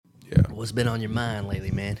What's been on your mind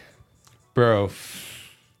lately, man? Bro,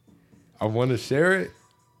 I want to share it.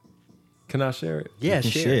 Can I share it? Yeah, You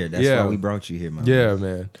can share. share. That's why we brought you here, man. Yeah,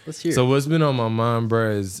 man. Let's hear So it. what's been on my mind,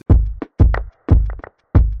 bro, is If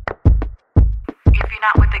you're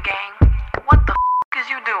not with the gang, what the is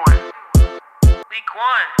you doing? Week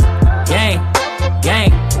one.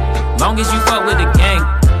 Gang, long as you fuck with the gang,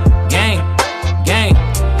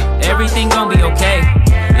 everything gon' be okay.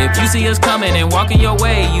 If you see us coming and walking your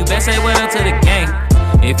way, you best say what up to the gang.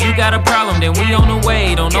 If you got a problem, then we on the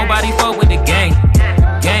way. Don't nobody fuck with the gang,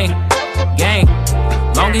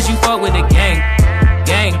 long as you fuck with the gang,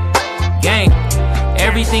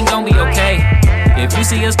 everything gon' be okay. If you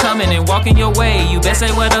see us coming and walking your way, you best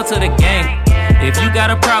say what up to the gang. If you got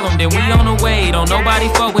a problem, then we on the way. Don't nobody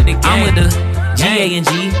fuck with the gang. I'm with the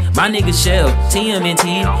G-A-N-G, my nigga Shell,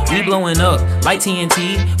 TMNT, we blowing up like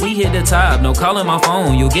TNT. We hit the top, no calling my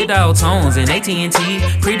phone. You'll get dial tones and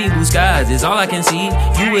AT&T. Pretty blue skies is all I can see.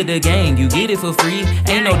 You with the gang, you get it for free.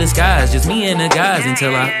 Ain't no disguise, just me and the guys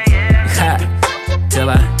until I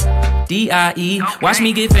D-I-E, watch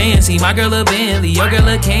me get fancy. My girl a Bentley, your girl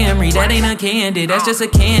a Camry. That ain't a candy, that's just a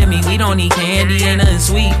Cammy. We don't need candy, ain't nothing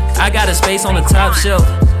sweet. I got a space on the top shelf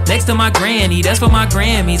next to my granny, that's for my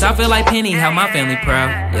Grammys. I feel like Penny, how my family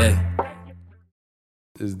proud, yeah.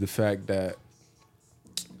 is the fact that,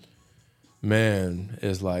 man,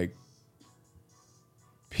 it's like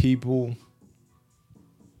people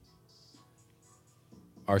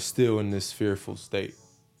are still in this fearful state.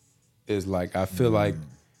 It's like, I feel like,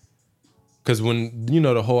 because when, you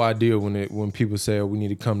know, the whole idea when people say, oh, we need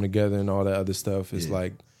to come together and all that other stuff, it's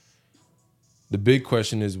like, the big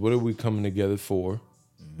question is, what are we coming together for?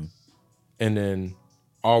 And then,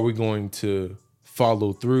 are we going to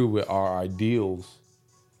follow through with our ideals,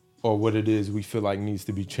 or what it is we feel like needs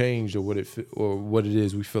to be changed, or what it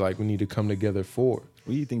is we feel like we need to come together for?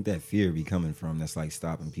 Where do you think that fear be coming from? That's like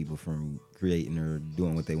stopping people from creating or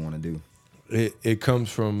doing what they want to do. It comes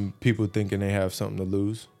from people thinking they have something to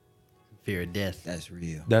lose. Fear of death. That's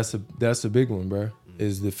real. That's a big one, bro.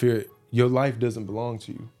 Is the fear your life doesn't belong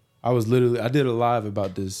to you. I did a live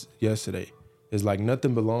about this yesterday. It's like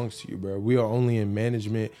nothing belongs to you, bro. We are only in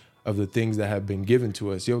management of the things that have been given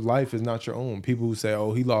to us. Your life is not your own. People who say,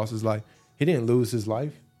 oh, he lost his life. He didn't lose his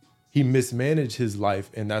life. He mismanaged his life,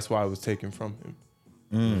 and that's why it was taken from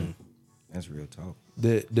him. That's real talk.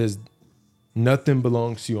 There's nothing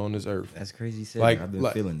belongs to you on this earth. That's crazy. Said. Like- I've been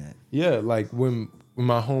like- feeling that. Yeah, like when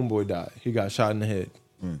my homeboy died, he got shot in the head.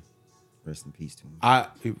 Rest in peace to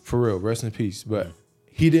him. For real, rest in peace. But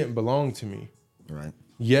he didn't belong to me. Right.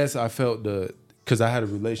 Yes, I felt because I had a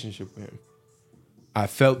relationship with him. I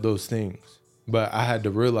felt those things, but I had to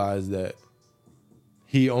realize that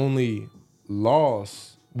he only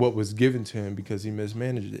lost what was given to him because he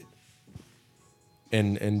mismanaged it.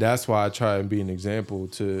 And that's why I try and be an example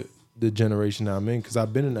to the generation I'm in, because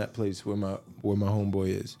I've been in that place where my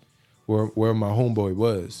homeboy is, where my homeboy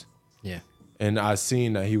was. Yeah. And I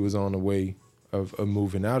seen that he was on the way of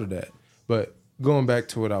moving out of that. But going back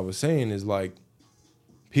to what I was saying is like,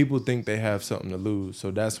 people think they have something to lose. So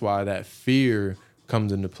that's why that fear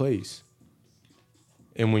comes into place.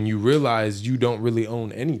 And when you realize you don't really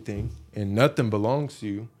own anything and nothing belongs to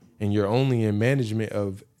you, and you're only in management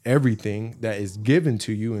of everything that is given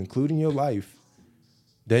to you, including your life,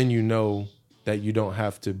 then you know that you don't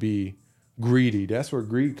have to be greedy. That's where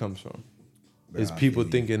greed comes from. Bro, Is I people feel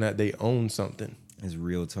you. thinking that they own something. It's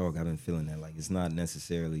real talk. I've been feeling that. Like, it's not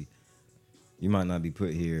necessarily, you might not be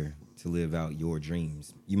put here to live out your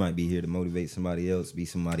dreams. You might be here to motivate somebody else, be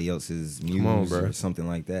somebody else's muse on, bro. or something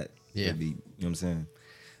like that. Yeah. It'd be, you know what I'm saying?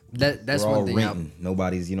 That's We're one all thing. renting.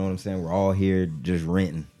 Nobody's, you know what I'm saying? We're all here just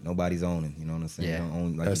renting. Nobody's owning. You know what I'm saying? Yeah. You don't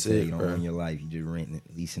own, like That's you said, it, you don't bro. own your life. You just renting it,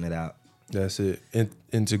 leasing it out. That's it.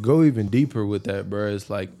 And to go even deeper with that, bro, it's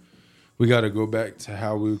like we got to go back to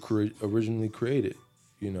how we were originally created.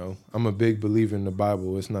 You know, I'm a big believer in the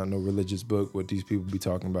Bible. It's not no religious book. What these people be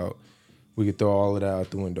talking about, we could throw all of that out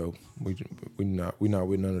the window. We not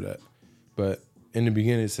with none of that. But in the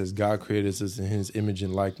beginning, it says God created us in His image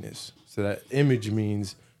and likeness. So that image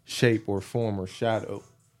means shape or form or shadow.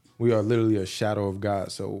 We are literally a shadow of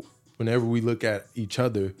God. So whenever we look at each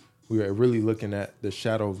other, we are really looking at the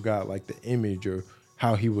shadow of God, like the image or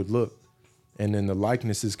how He would look. And then the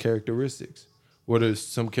likeness is characteristics. What are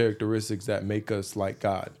some characteristics that make us like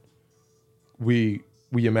God? We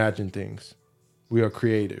imagine things. We are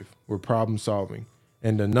creative. We're problem solving.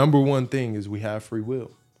 And the number one thing is we have free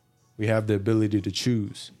will. We have the ability to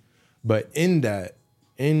choose. But in that,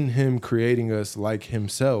 in Him creating us like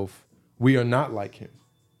Himself, we are not like Him.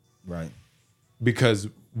 Right. Because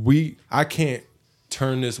I can't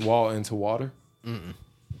turn this wall into water.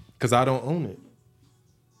 because I don't own it.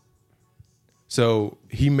 So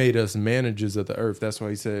he made us managers of the earth. That's why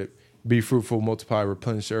he said, be fruitful, multiply,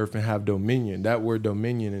 replenish the earth, and have dominion. That word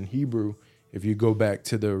dominion in Hebrew, if you go back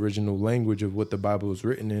to the original language of what the Bible was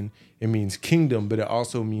written in, it means kingdom, but it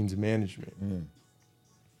also means management. And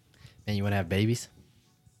you want to have babies?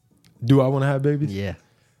 Do I want to have babies? Yeah.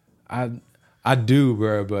 I do,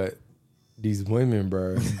 bro, but these women,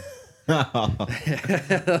 bro.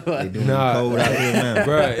 They doing Nah, cold out here, man.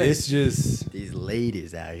 bro, it's just These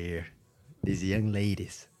ladies out here. These young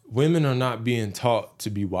ladies. women are not being taught to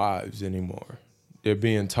be wives anymore. They're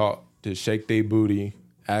being taught to shake their booty,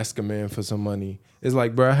 ask a man for some money. It's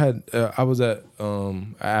like, bro, I was at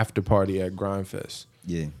an after party at Grindfest.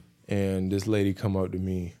 Yeah. And this lady come up to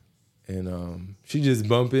me, and she just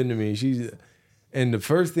bumped into me. And the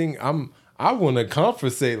first thing I want to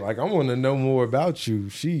conversate, like I want to know more about you.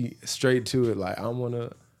 She straight to it, like I want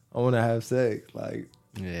to have sex. Like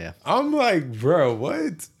Yeah. I'm like, bro,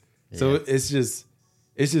 what? So Yeah. it's just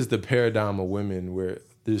the paradigm of women where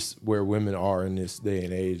women are in this day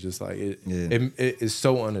and age. It's like it is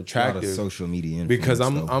so A lot of unattractive social media influence, because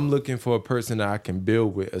though. I'm looking for a person that I can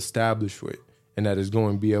build with, establish with, and that is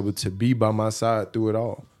going to be able to be by my side through it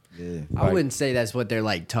all. Yeah. I wouldn't say that's what they're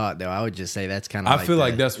like taught though. I would just say that's kind of. I feel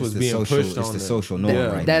like that's It's what's the being social, pushed on it's the them. social norm Yeah.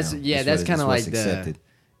 right That's now. yeah. It's That's what- kind of it's like what's accepted.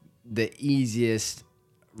 the easiest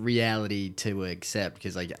reality to accept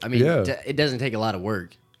because like I mean Yeah. it doesn't take a lot of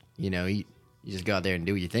work. You know, you just go out there and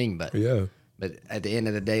do your thing. But Yeah. but at the end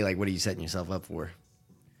of the day, like what are you setting yourself up for?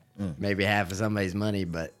 Maybe half of somebody's money,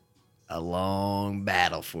 but a long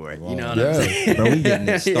battle for it. You know what I'm Yeah. saying? Bro, we getting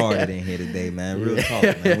it started in here today, man. Real talk,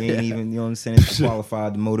 man. We ain't even, you know what I'm saying? It's the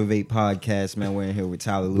Qualified to Motivate podcast, man. We're in here with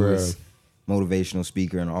Tyler Lewis, motivational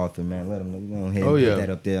speaker and author, man. Let them know. Go ahead and yeah. put that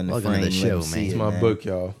up there in the Welcome to frame. the Let show, them see man. it, It's my book,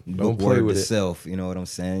 y'all. Don't Book play Word with to it. Self, you know what I'm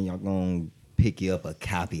saying? Y'all gonna pick you up a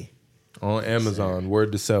copy. On Amazon,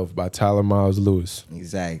 Word to Self by Tyler Miles Lewis.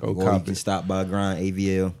 Exactly. Go Or you copy can it. stop by Grind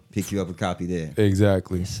AVL, pick you up a copy there.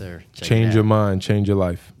 Exactly. Yes, sir. Check it Change out. your mind, change your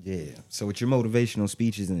life. Yeah. So with your motivational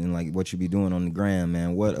speeches and like what you be doing on the gram,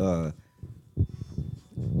 man, what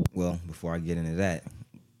well, before I get into that,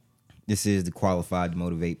 this is the Qualified to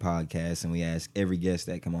Motivate podcast, and we ask every guest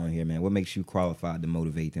that come on here, man, what makes you qualified to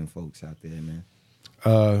motivate them folks out there,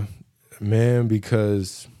 man? Man,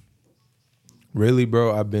 because really,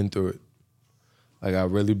 bro, I've been through it. Like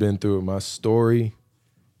I've really been through it. My story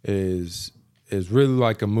is really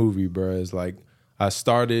like a movie, bro. It's like I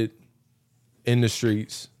started in the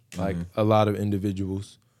streets, like a lot of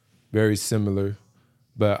individuals, very similar,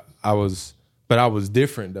 but I was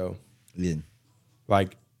different though. Yeah.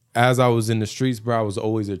 Like as I was in the streets, bro, I was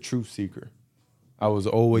always a truth seeker. I was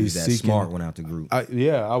always That seeking. smart one out the group. I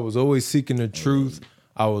was always seeking the truth.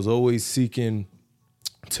 I was always seeking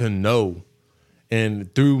to know.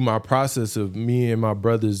 And through my process of me and my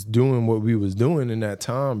brothers doing what we was doing in that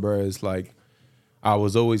time, bro, it's like I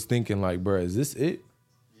was always thinking like, bro, is this it?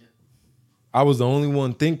 Yeah. I was the only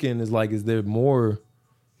one thinking is like, is there more?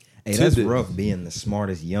 Hey, to that's this? rough being the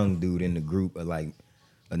smartest young dude in the group of like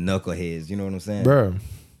a knuckleheads, you know what I'm saying? Bro,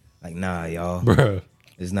 Like, nah, y'all. bro,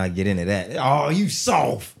 Let's not get into that. Oh, you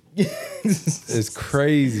soft. it's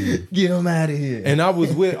crazy. Get them out of here. And I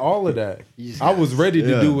was with all of that. I was ready to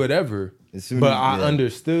Yeah. do whatever, As soon but as- I yeah.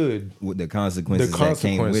 understood. With the consequences that came with it.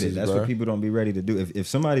 consequences, That's bruh. what people don't be ready to do. If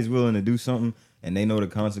somebody's willing to do something and they know the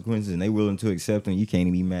consequences and they willing to accept them, you can't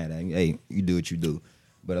even be mad at them. Hey, you do what you do.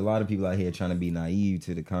 But a lot of people out here trying to be naive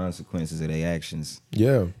to the consequences of their actions.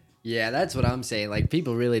 Yeah. Yeah, that's what I'm saying. Like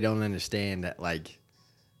people really don't understand that like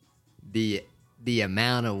the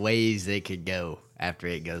amount of ways they could go after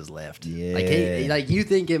it goes left. Yeah. Like like you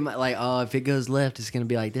think it might, like if it goes left it's gonna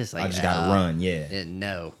be like this. Like I just gotta run, yeah.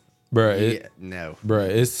 No. Bro, No. Bruh,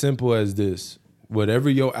 it's simple as this. Whatever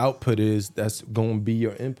your output is, that's going to be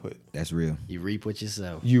your input. That's real. You reap what you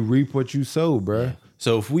sow. You reap what you sow, bruh. Yeah.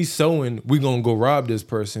 So if we sowing, we going to go rob this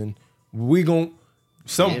person. We going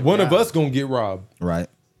Get one of robbed. us going to get robbed. Right.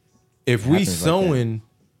 If we happens like that. sowing,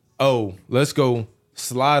 oh, let's go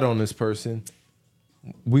slide on this person,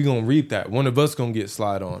 we going to reap that. One of us going to get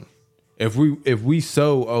slide on. If we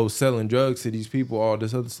sow, oh, selling drugs to these people, all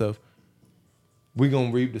this other stuff, we going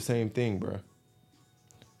to reap the same thing, bruh.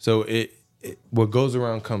 So what goes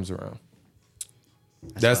around comes around.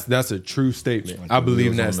 That's a true statement. Like I the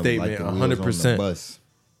believe in wheels that on the- statement like the wheels on the 100%. bus.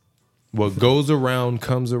 What goes around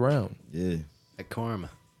comes around. Yeah. That karma.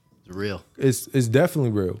 It's real. It's definitely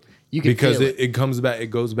real. You can because feel it comes back. It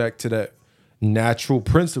goes back to that natural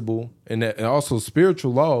principle and that and also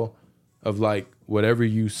spiritual law of like whatever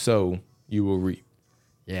you sow, you will reap.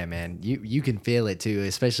 Yeah, man. You can feel it too,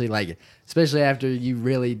 especially after you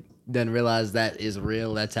really done realize that is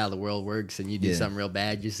real. That's how the world works. And you do Yeah. something real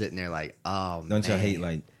bad, you're sitting there like, oh, Don't y'all man, hate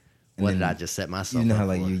like? and what did then I just set myself You know up how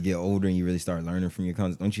like for? you get older and you really start learning from your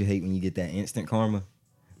cons. Don't you hate when you get that instant karma?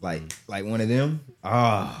 Like one of them?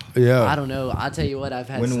 Ah. Yeah. I don't know. I'll tell you what, I've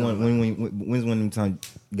had When's some. one of them time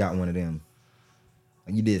you got one of them?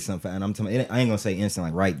 Like you did something, and I'm telling I ain't gonna say instant,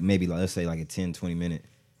 like right, maybe like, let's say like a 10, 20 minute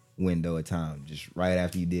window of time, just right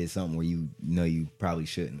after you did something where you know you probably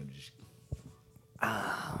shouldn't have. Just,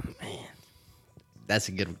 Man, that's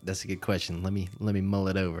a good question. Let me mull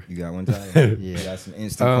it over. you got one time? Yeah. You got some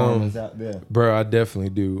instant karmas out there. Bro, I definitely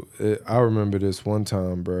do. I remember this one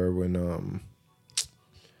time, bro,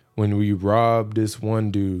 when we robbed this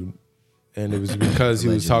one dude, and it was because he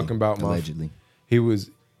was talking about allegedly. He was.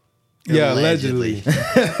 Yeah, allegedly.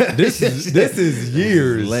 This is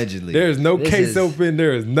years. Allegedly. There's no This case is- open.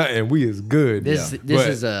 There is nothing. We is good. This But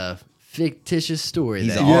is a fictitious story.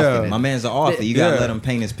 He's that an Yeah. author. My man's an author. You gotta Yeah. let him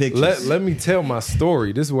paint his pictures. let me tell my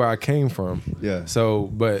story. This is where I came from. Yeah. So,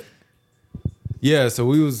 but yeah, so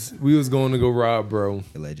we was going to go rob, bro,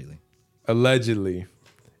 allegedly,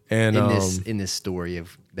 and in this story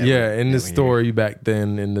of that yeah, we're- in that this we're hearing. story back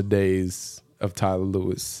then in the days of Tyler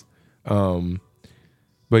Lewis.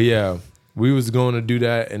 But yeah, we was going to do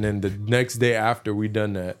that, and then the next day after we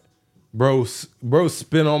done that, bro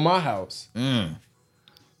spin on my house.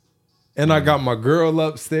 And I got my girl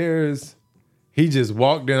upstairs. He just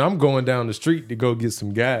walked in. I'm going down the street to go get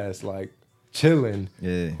some gas, like chilling.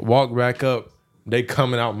 Yeah. Walk back up. They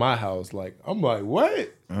coming out my house. Like, I'm like,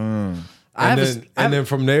 what? And then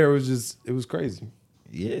from there it was crazy.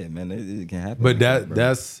 Yeah, man, it can happen. But like that, bro.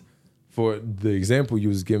 that's for the example you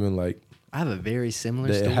was giving, like I have a very similar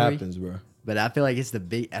that story. it happens, bro. But I feel like it's the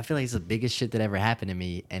biggest shit that ever happened to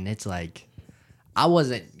me, and it's like I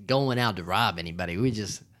wasn't going out to rob anybody.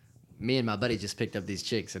 Me and my buddy just picked up these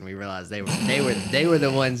chicks, and we realized they were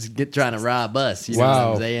the ones trying to rob us. You know what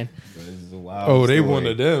Wow. I'm saying? This is a wild Oh, they story. one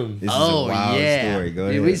of them. This is a wild story. Go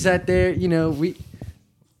Dude, ahead. we sat there, you know, we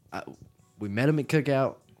met them at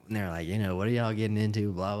Cookout, and they're like, you know, what are y'all getting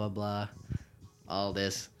into? Blah blah blah, all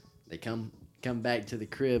this. They come back to the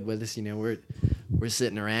crib with us. You know, we're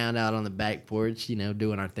sitting around out on the back porch, you know,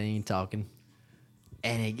 doing our thing, talking,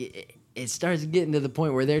 and it starts getting to the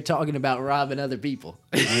point where they're talking about robbing other people.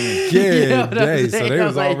 Yeah, know what I'm day. So saying? they I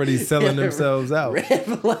was like, already selling themselves out. Red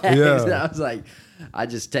flags. Yeah. I was like, I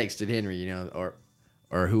just texted Henry, you know,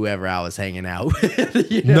 or whoever I was hanging out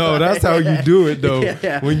with. You know? No, that's how you do it though.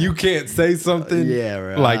 Yeah. When you can't say something Yeah,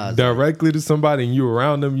 bro. I like was directly to somebody and you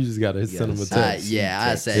around them, you just gotta send them a gotta text.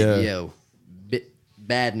 I said, Yeah. yo,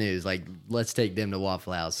 bad news. Like, let's take them to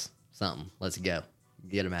Waffle House. Something. Let's go.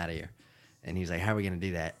 Get them out of here. And he was like, how are we going to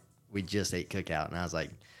do that? We just ate Cookout. And I was like,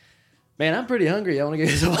 man, I'm pretty hungry. I want to go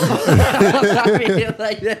to some Waffle House. I mean,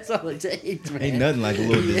 like, that's all it takes, man. Ain't nothing like a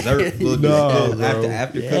little dessert. No, bro.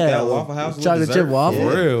 After Yeah, Cookout Waffle House, a little chocolate chip dessert. waffle.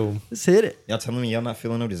 For real. Let's hit it. Y'all telling me y'all not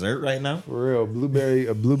feeling no dessert right now? For real.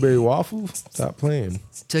 A blueberry waffle? Stop playing.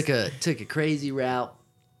 Took a crazy route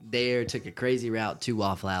there. Took a crazy route to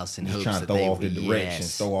Waffle House in Just hopes trying to that throw they off the would- directions,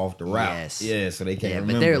 yes. throw off the route. Yes. Yeah, so they can't Yeah,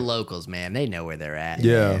 remember. but they're locals, man. They know where they're at.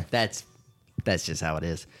 Yeah. That's just how it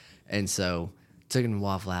is. And so took them to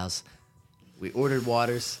Waffle House. We ordered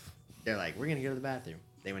waters. They're like, we're gonna go to the bathroom.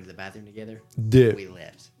 They went to the bathroom together. Dip. We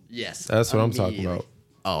left. Yes. That's what I'm talking immediately.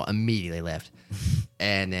 about. Oh, immediately left.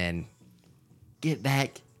 And then get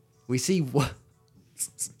back. We see one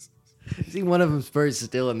of them's purse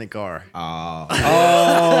still in the car. Oh,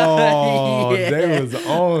 Oh, Yeah. they was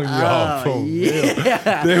on y'all for real.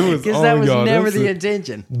 Yeah. They was Because on that was y'all. never That's the a-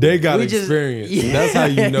 intention. They got We just- experience. Yeah. That's how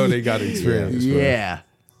you know they got experience. bro. Yeah.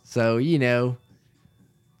 So, you know,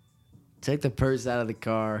 took the purse out of the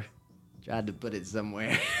car, tried to put it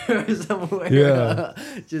somewhere. somewhere. Yeah.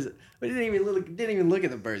 Just we didn't even look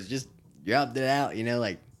at the purse. Just dropped it out, you know,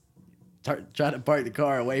 like try to park the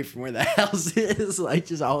car away from where the house is. Like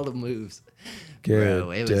just all the moves.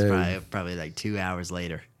 Bro, it was probably like 2 hours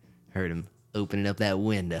later. Heard him opening up that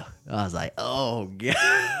window. I was like, oh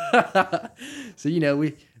god. So, you know,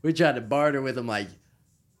 we tried to barter with him like,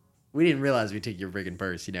 we didn't realize we took your freaking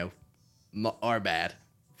purse, you know. Our bad.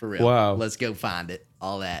 For real. Wow. Let's go find it.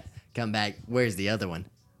 All that. Come back. Where's the other one?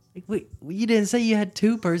 Like, wait, you didn't say you had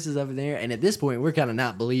two purses over there? And at this point, we're kind of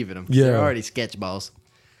not believing them. Yeah. They're already sketch balls.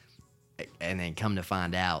 And then come to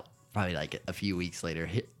find out, probably like a few weeks later,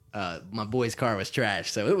 my boy's car was trashed,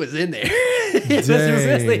 so it was in there. It was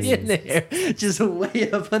really in there, just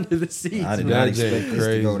way up under the seats. I did That not is expect this to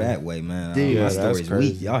crazy. go that way, man. Dude, My that's story's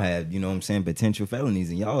crazy. weak. Y'all had, you know what I'm saying, potential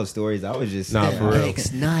felonies in y'all stories. I was just Nah, saying, for real.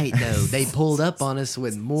 Next night, though, they pulled up on us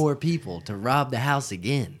with more people to rob the house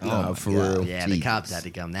again. Nah, my for God. real. Yeah, Jesus. the cops had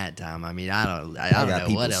to come that time. I mean, I don't Y'all know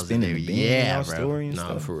people what else to spinning do. the beans in Yeah, y'all bro. story and Nah,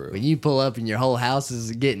 stuff. for real. When you pull up and your whole house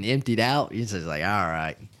is getting emptied out, you're just like, all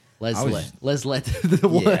right, let's I was- let the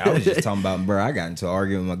one. Yeah, I was just talking about, bro. I got into an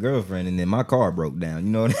argument with my girlfriend, and then my car broke down.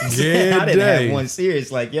 You know what I'm Good saying? I didn't day. have one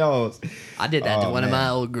serious like y'all's. I did that to Oh, one of man. my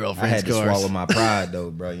old I girlfriends' had to cars. swallow my pride, though,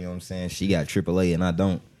 bro. You know what I'm saying? She got AAA, and I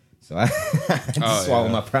don't. So I had to Oh, swallow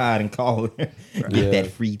yeah. my pride and call her, get Yeah.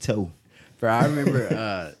 that free tow. Bro, I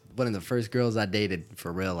remember one of the first girls I dated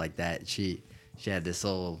for real like that. She had this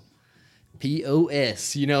old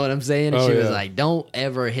POS, you know what I'm saying? And Oh, she was yeah. like, don't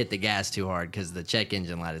ever hit the gas too hard because the check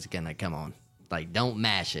engine light is gonna come on. Like, don't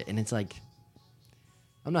mash it. And it's like,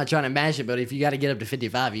 I'm not trying to mash it, but if you got to get up to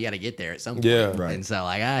 55, you got to get there at some point. Yeah. Right. And so,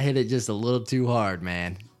 like, I hit it just a little too hard,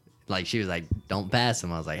 man. Like, she was like, don't pass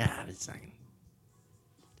him. I was like, it's not gonna.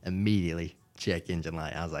 Immediately, check engine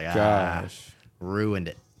light. I was like, Gosh. ruined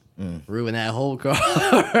it. Ruined that whole car,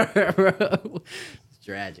 bro. It's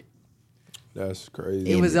tragic. That's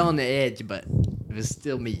crazy. It was on the edge, but it was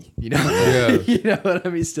still me. You know? Yeah. You know what I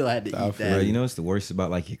mean? Still had to I eat feel that. Bro, you know what's the worst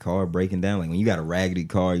about like your car breaking down? Like when you got a raggedy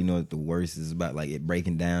car, you know what the worst is about like it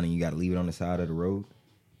breaking down and you got to leave it on the side of the road.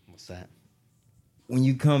 What's that? When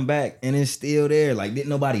you come back and it's still there, like didn't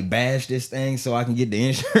nobody bash this thing so I can get the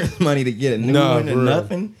insurance money to get a new Nah, one or for real.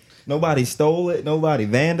 nothing? Nobody stole it. Nobody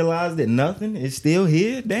vandalized it. Nothing. It's still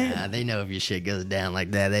here. Damn. They know if your shit goes down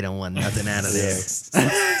like that, they don't want nothing out of there.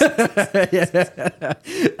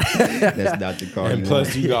 That's not the car. And you plus,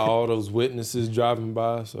 want. you got all those witnesses driving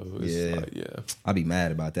by, so it's Yeah. like, yeah. I'd be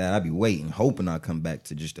mad about that. I'd be waiting, hoping I come back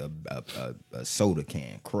to just a soda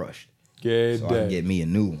can crushed, Good so I can day. get me a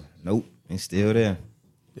new one. Nope, it's still there.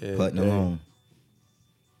 Good Putting day. along.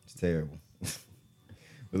 It's terrible.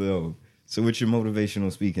 But yo, so with your motivational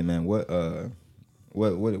speaking, man, what's the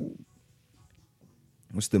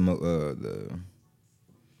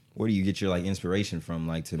where do you get your like inspiration from,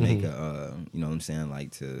 like to make a you know what I'm saying,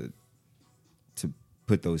 like to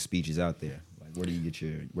put those speeches out there? Like where do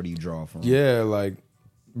you draw from? Yeah, like,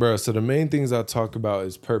 bro, so the main things I talk about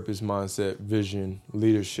is purpose, mindset, vision,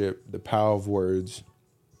 leadership, the power of words.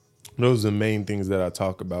 Those are the main things that I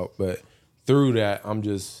talk about. But through that, I'm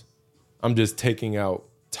just taking out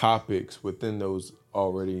topics within those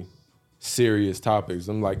already serious topics.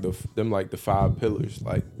 Them like the 5 pillars,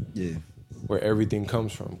 like Yeah. where everything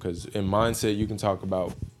comes from. Because in mindset, you can talk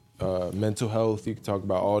about mental health. You can talk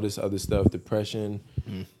about all this other stuff, depression.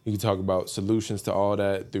 You can talk about solutions to all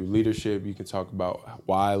that. Through leadership, you can talk about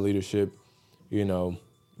why leadership, you know,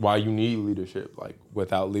 why you need leadership. Like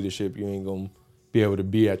without leadership, you ain't going to be able to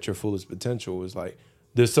be at your fullest potential. It's like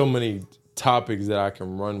there's so many topics that I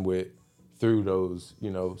can run with through those,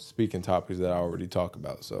 you know, speaking topics that I already talk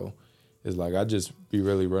about. So it's like I just be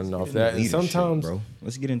really running off that. And Leadership, sometimes, bro,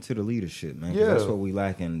 let's get into the leadership, man. 'Cause Yeah. that's what we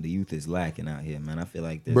lacking. The youth is lacking out here, man. I feel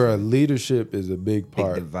like there's bro, a leadership is a big big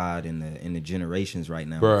part. divide in the generations right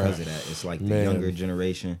now Bruh. because of that. It's like the Man. younger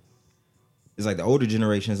generation. It's like the older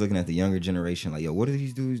generation is looking at the younger generation like, yo, what are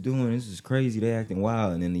these dudes doing? This is crazy. They acting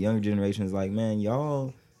wild. And then the younger generation is like, man,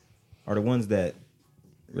 y'all are the ones that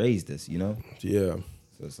raised us, you know? Yeah.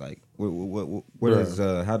 So it's like, where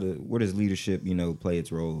Bruh. does leadership, you know, play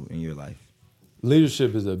its role in your life?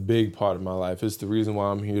 Leadership is a big part of my life. It's the reason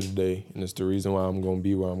why I'm here today, and it's the reason why I'm going to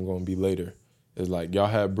be where I'm going to be later. It's like y'all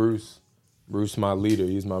had Bruce. Bruce, my leader.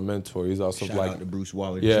 He's my mentor. He's also Shout like out to Bruce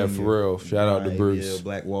Waller. Yeah, Jr., for real. Shout out to Brian Bruce. Hill,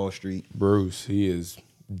 Black Wall Street. Bruce. He is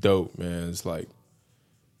dope, man. It's like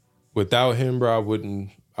without him, bro,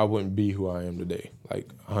 I wouldn't be who I am today. Like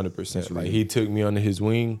 100%. Like he took me under his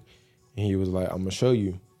wing, and he was like, "I'm gonna show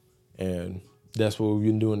you," and that's what we've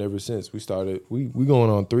been doing ever since we started. We going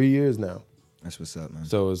on 3 years now. That's what's up, man.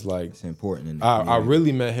 So it's like It's important. In the I community.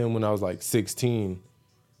 really met him when I was like 16,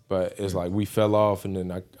 but it's like we fell off and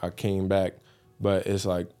then I came back. But it's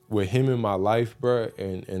like with him in my life, bro,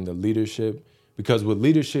 and the leadership, because with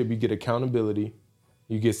leadership, you get accountability,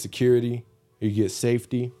 you get security, you get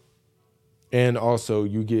safety, and also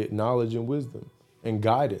you get knowledge and wisdom and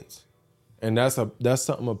guidance. And that's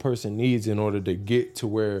something a person needs in order to get to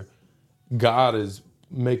where God is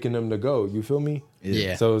making them to go. You feel me?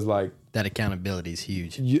 Yeah. So it's like, That accountability is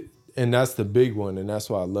huge. and that's the big one, and that's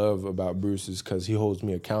what I love about Bruce is because he holds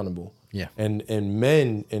me accountable. Yeah. And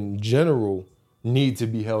men in general need to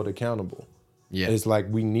be held accountable. Yeah. It's like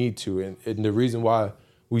we need to, and the reason why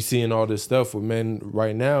we seeing all this stuff with men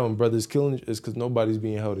right now and brothers killing is because nobody's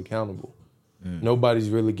being held accountable. Nobody's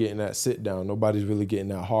really getting that sit down. Nobody's really getting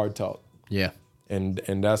that hard talk. Yeah. And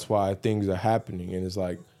that's why things are happening. And it's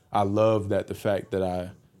like, I love that the fact that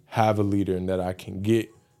I have a leader and that I can get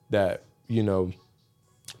that, you know,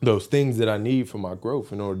 those things that I need for my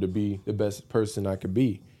growth in order to be the best person I could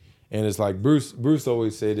be. And it's like Bruce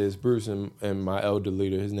always say this, Bruce and my elder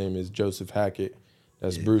leader, his name is Joseph Hackett.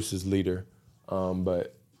 That's Bruce's leader.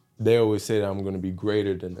 But they always say that I'm going to be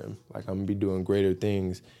greater than them. Like I'm going to be doing greater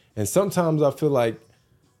things. And sometimes I feel like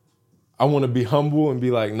I want to be humble and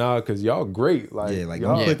be like, nah, because y'all great. Like,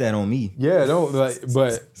 don't put that on me. Yeah, don't like,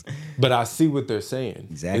 but I see what they're saying.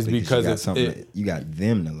 Exactly. It's because you got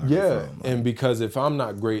them to learn from. Like. And because if I'm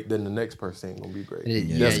not great, then the next person ain't gonna be great.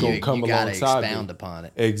 That's gonna come alongside you. Gotta expound upon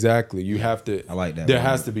it. Exactly. You have to. I like that. There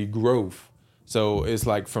has to be growth. So it's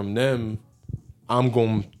like from them, I'm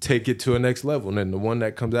gonna take it to a next level, and then the one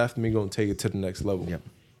that comes after me gonna take it to the next level. Yep.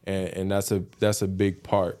 And that's a big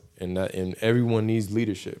part. And everyone needs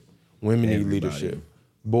leadership. Women need leadership.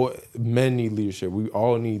 Men need leadership. We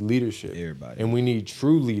all need leadership. Everybody. And we need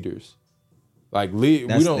true leaders. Like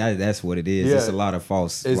that's what it is. Yeah, it's a lot of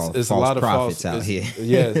false prophets out here.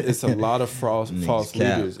 Yeah, it's a lot of false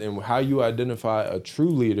leaders. And how you identify a true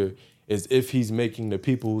leader is if he's making the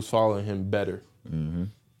people who's following him better. Mm-hmm.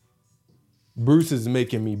 Bruce is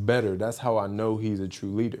making me better. That's how I know he's a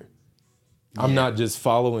true leader. Yeah. I'm not just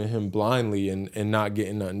following him blindly and not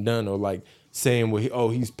getting nothing done, or like saying, well,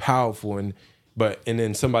 he's powerful, and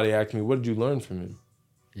then somebody asked me, what did you learn from him?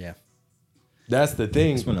 Yeah. That's the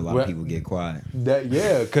thing. That's when a lot of people get quiet.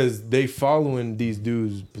 Because they following these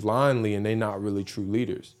dudes blindly and they not really true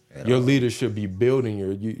leaders. Your leader should be building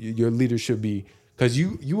your leader should be, because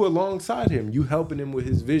you alongside him, you helping him with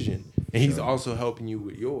his vision, and he's also helping you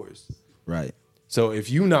with yours. Right. So if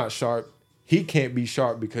you not sharp, he can't be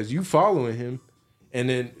sharp because you following him, and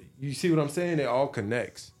then you see what I'm saying? It all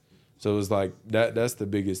connects. So it's like that's the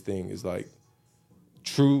biggest thing. Is like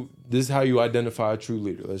true. This is how you identify a true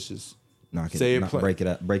leader. Let's just break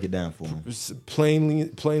it down for him.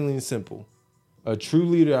 Plainly and simple. A true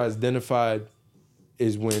leader identified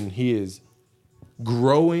is when he is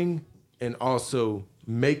growing and also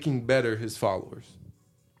making better his followers.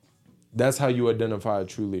 That's how you identify a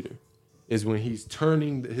true leader. Is when he's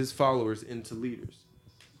turning his followers into leaders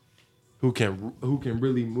who can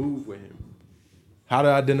really move with him. How to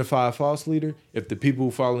identify a false leader? If the people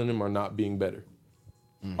who follow him are not being better,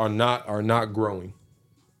 are not growing.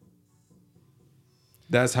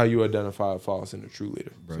 That's how you identify a false and a true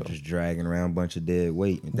leader. Bro, just dragging around a bunch of dead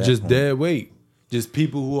weight. Dead weight. Just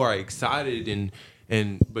people who are excited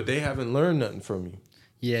but they haven't learned nothing from you.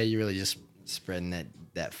 Yeah, you're really just spreading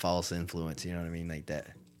that false influence. You know what I mean? Like that.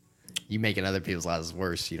 You making other people's lives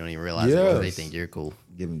worse. You don't even realize it because they think you're cool.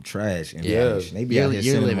 Give them trash. And They be out here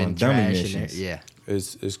sending them on dummy missions. Yeah.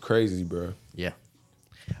 It's crazy, bro. Yeah.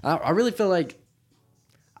 I really feel like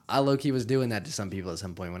I low-key was doing that to some people at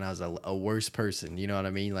some point when I was a worse person. You know what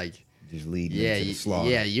I mean? Like, just leading them to the slaughter.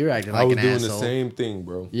 Yeah, you're acting like an asshole. I was doing the same thing,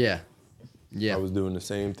 bro. Yeah. I was doing the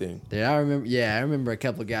same thing. I remember a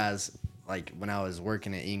couple of guys, like, when I was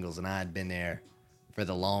working at Ingles, and I had been there for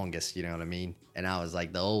the longest, you know what I mean? And I was,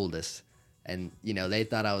 like, the oldest. And, you know, they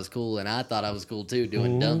thought I was cool, and I thought I was cool, too,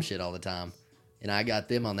 doing dumb shit all the time. And I got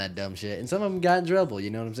them on that dumb shit. And some of them got in trouble, you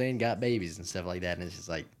know what I'm saying? Got babies and stuff like that. And it's just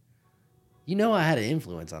like, you know, I had an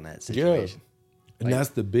influence on that situation. Yeah. And that's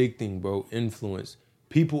the big thing, bro. Influence.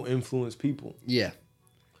 People influence people. Yeah.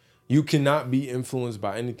 You cannot be influenced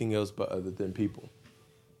by anything else but other than people.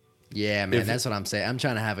 Yeah, man, that's what I'm saying. I'm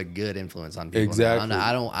trying to have a good influence on people. Exactly.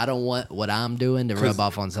 I don't want what I'm doing to rub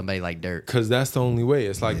off on somebody like dirt. Because that's the only way.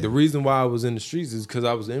 It's like the reason why I was in the streets is because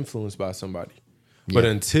I was influenced by somebody. But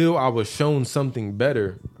until I was shown something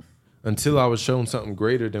better, until I was shown something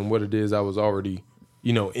greater than what it is I was already,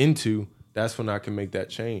 into, that's when I can make that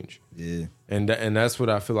change. Yeah. And that's what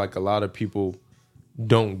I feel like a lot of people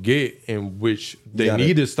don't get, and which they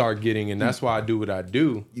need to start getting. And that's why I do what I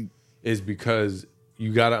do, is because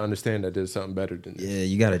you got to understand that there's something better than this. Yeah,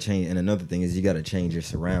 you got to change. And another thing is you got to change your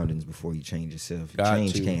surroundings before you change yourself.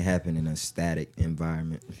 Change can't happen in a static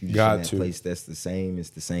environment. If you just in that place that's the same, it's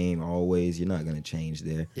the same always, you're not going to change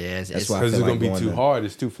there. Yeah, that's why because it's going to be too hard.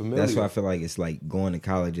 It's too familiar. That's why I feel like it's like going to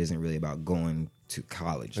college isn't really about going to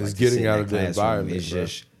college. It's like getting out of the environment. It's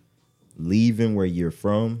just leaving where you're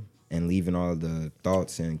from and leaving all the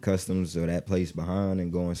thoughts and customs of that place behind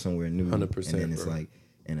and going somewhere new. 100%. And then it's like,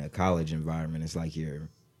 in a college environment, it's like you're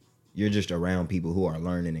just around people who are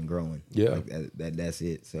learning and growing. Yeah, like that's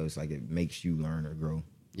it. So it's like it makes you learn or grow.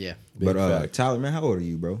 Yeah. But Tyler, man, how old are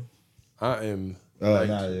you, bro? I am.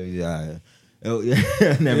 Oh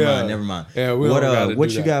yeah, never mind. Yeah, we don't gotta what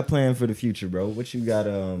do you that. got planned for the future, bro? What you got?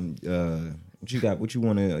 What you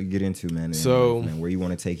want to get into, man? in So- life, man? Where you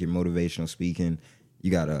want to take your motivational speaking?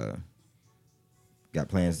 You got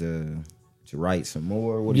plans to write some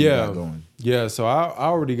more? What do you got going? Yeah, so I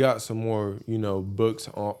already got some more, books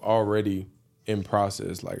already in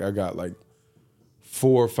process. Like I got like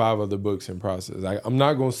 4 or 5 other books in process. I'm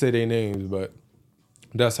not gonna say their names, but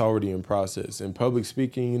that's already in process. In public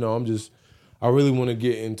speaking, I really want to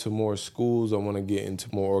get into more schools. I want to get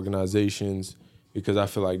into more organizations because I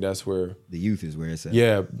feel like that's where The youth is where it's at.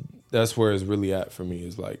 yeah, that's where it's really at for me.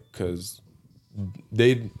 Is like because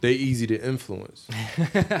they easy to influence,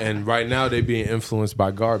 and right now they being influenced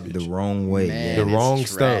by garbage, The wrong way. Man, the it's wrong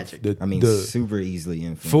stuff, tragic. the Super easily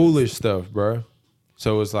influenced. foolish stuff, bro.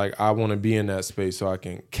 So it's like I want to be in that space so I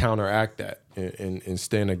can counteract that and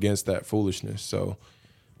stand against that foolishness. So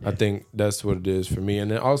I think that's what it is for me. And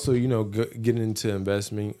then also, getting into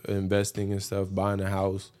investing and stuff, buying a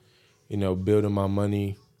house, building my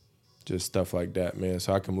money, just stuff like that, man.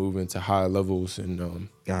 So I can move into higher levels and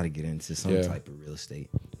Gotta get into some Yeah. type of real estate.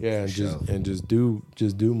 yeah, and For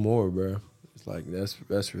just do more, bro. It's like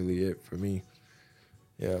that's really it for me.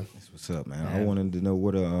 Yeah. That's what's up, man. I wanted to know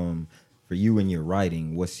what for you in your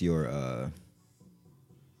writing, what's your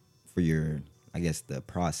for your I guess the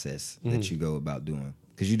process that you go about doing,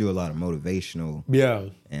 because you do a lot of motivational Yeah.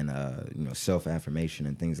 and self affirmation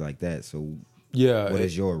and things like that. So Yeah. what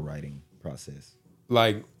is your writing process?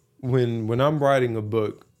 Like when I'm writing a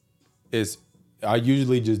book, I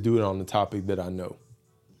usually just do it on the topic that I know.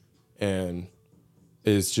 And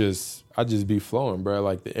it's just I just be flowing, bro.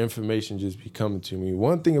 Like the information just be coming to me.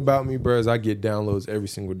 One thing about me, bro, is I get downloads every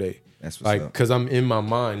single day. That's what's like up. because I'm in my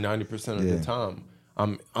mind 90% of Yeah. the time.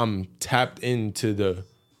 I'm tapped into the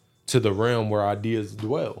realm where ideas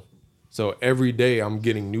dwell. So every day I'm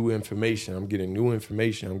getting new information. I'm getting new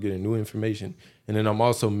information. And then I'm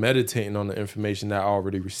also meditating on the information that I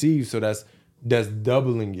already received. So that's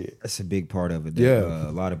doubling it. That's a big part of it. That, Yeah.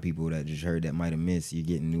 a lot of people that just heard that might have missed. You're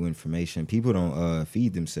getting new information. People don't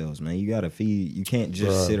feed themselves, man. You gotta feed. You can't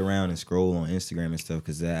just Bruh. sit around and scroll on Instagram and stuff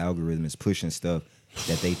because that algorithm is pushing stuff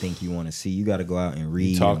that they think you want to see. You got to go out and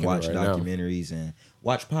read and talking watch right now. documentaries and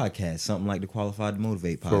watch podcasts, something like the Qualified to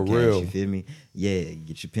Motivate For podcast. real. You feel me? Yeah,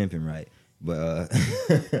 get your pimping right. But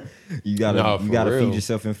you gotta Nah, for feed real.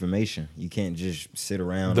 yourself information. You can't just sit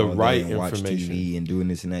around The all day right and watch information. TV and doing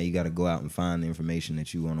this and that. You got to go out and find the information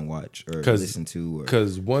that you want to watch or 'Cause- listen to. Or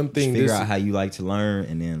Because one just thing figure this out how you like to learn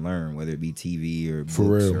and then learn, whether it be TV or books For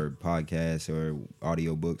real. or podcasts or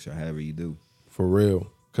audio books or however you do. For real.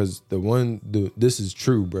 Because this is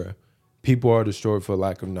true, bruh. People are destroyed for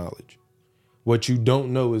lack of knowledge. What you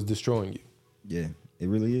don't know is destroying you. Yeah, it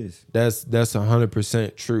really is. That's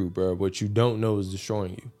 100% true, bruh. What you don't know is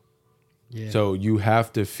destroying you. Yeah. So you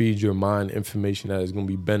have to feed your mind information that is going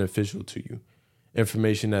to be beneficial to you.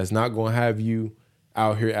 Information that's not going to have you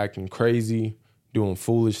out here acting crazy, doing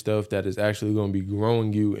foolish stuff, that is actually going to be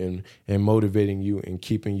growing you and motivating you and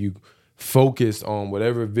keeping you focused on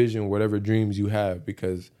whatever vision, whatever dreams you have,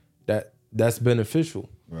 because that's beneficial.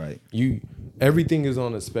 Right. Everything is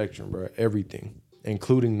on a spectrum, bro. Everything,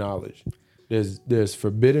 including knowledge. There's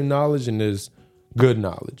forbidden knowledge and there's good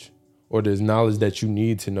knowledge, or there's knowledge that you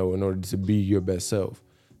need to know in order to be your best self.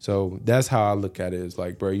 So that's how I look at it. It's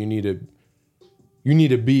like, bro, you need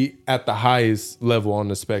to be at the highest level on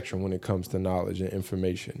the spectrum when it comes to knowledge and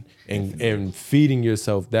information, and feeding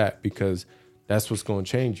yourself that, because that's what's going to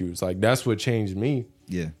change you. It's like that's what changed me.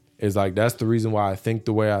 Yeah. It's like that's the reason why I think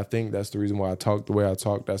the way I think. That's the reason why I talk the way I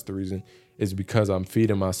talk. That's the reason. It's because I'm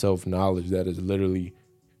feeding myself knowledge that is literally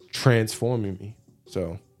transforming me.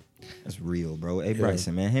 So That's real, bro. Hey, Yeah.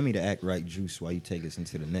 Bryson, man, hand me the Act Right juice while you take us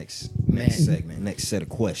into the next Man. segment, next set of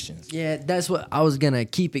questions. Yeah, that's what I was gonna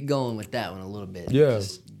keep it going with that one a little bit. Yeah.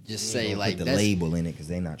 Just say Don't like put the that's, label in it because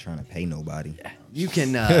they're not trying to pay nobody. you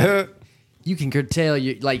can you can curtail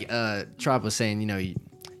your like Trop was saying,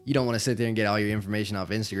 you don't want to sit there and get all your information off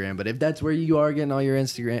Instagram, but if that's where you are getting all your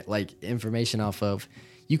Instagram like information off of,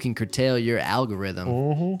 you can curtail your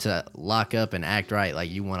algorithm to lock up and act right like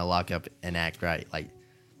you want to lock up and act right. Like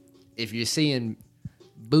if you're seeing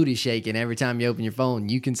booty shaking every time you open your phone,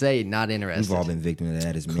 you can say not interested. We've all been victim to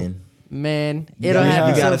that as men. Man, You it'll gotta,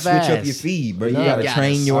 happen you gotta so switch fast. up your feed, bro. You You gotta gotta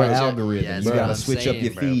train your switch up- algorithm. yeah, you that's what gotta I'm switch up saying,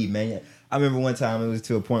 your bro. feed, man. I remember one time it was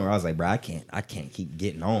to a point where I was like, bro, I can't keep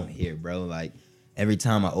getting on here, bro. Like every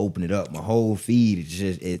time I open it up, my whole feed is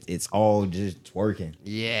just it's all just twerking.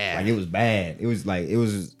 Yeah. Like it was bad. It was like it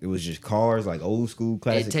was just cars, like old school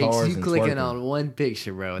classic It takes cars. you and clicking twerking. on one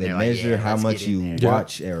picture, bro. And They they're measure like, yeah, how let's much get in you there.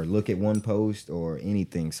 watch or look at one post or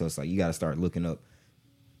anything. So it's like you got to start looking up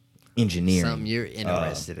engineering, something you're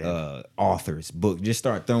interested in. Authors, book. Just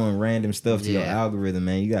start throwing random stuff to your algorithm,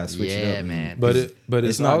 man. You gotta switch it up, man. But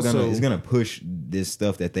it's not also it's gonna push this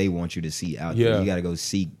stuff that they want you to see out there. You gotta go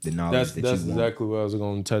seek the knowledge that you want. That's exactly what I was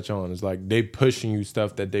going to touch on. It's like they pushing you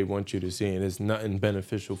stuff that they want you to see, and it's nothing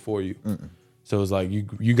beneficial for you. So it's like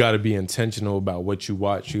you got to be intentional about what you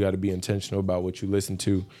watch. You got to be intentional about what you listen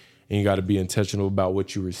to, and you got to be intentional about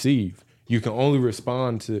what you receive. You can only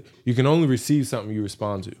receive something you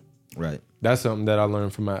respond to. Right. That's something that I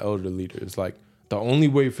learned from my elder leader. It's like the only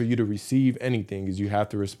way for you to receive anything is you have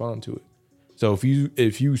to respond to it. So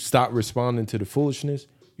if you stop responding to the foolishness,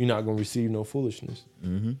 you're not going to receive no foolishness.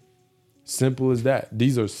 Simple as that.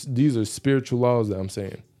 These are spiritual laws that I'm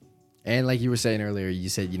saying. And like you were saying earlier, you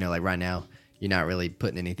said, like right now, you're not really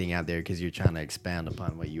putting anything out there because you're trying to expound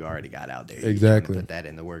upon what you already got out there. You're Exactly. trying to put that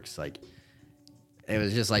in the works. Like, it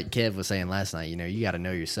was just like Kev was saying last night, you got to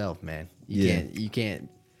know yourself, man. You can't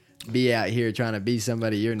be out here trying to be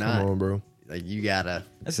somebody you're not. Come on, bro. Like, you got to.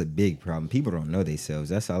 That's a big problem. People don't know themselves.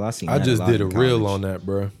 That's all I seen. I just did a reel college. on that,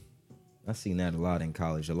 bro. I seen that a lot in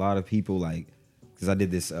college. A lot of people, like, because I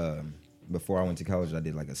did this before I went to college. I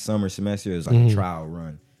did like a summer semester. It was like a trial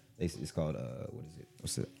run. It's called what is it?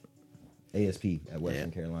 What's it? ASP at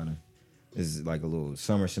Western Carolina. This is like a little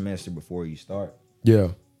summer semester before you start. Yeah.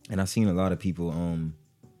 And I seen a lot of people.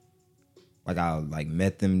 Like I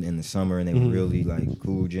met them in the summer, and they were really like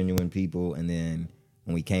cool, genuine people. And then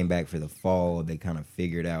when we came back for the fall, they kind of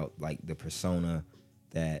figured out like the persona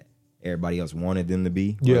that everybody else wanted them to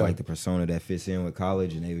be, or like the persona that fits in with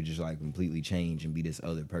college, and they would just like completely change and be this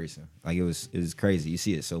other person. Like it was crazy. You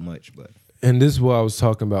see it so much, but. And this is what I was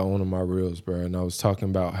talking about on one of my reels, bro. And I was talking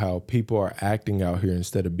about how people are acting out here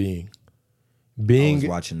instead of being. I was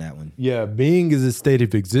watching that one. Yeah, being is a state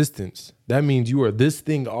of existence. That means you are this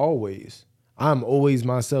thing always. I'm always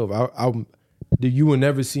myself. You will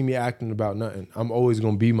never see me acting about nothing. I'm always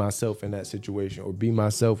going to be myself in that situation, or be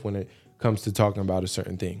myself when it comes to talking about a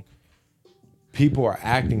certain thing. People are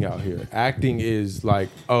acting out here. Acting is like,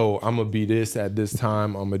 oh, I'm going to be this at this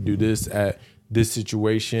time. I'm going to do this at this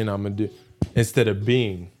situation. I'm going to do, instead of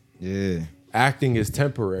being. Yeah. Acting is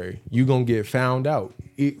temporary. You're going to get found out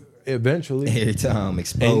eventually. Every time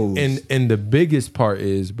exposed. And the biggest part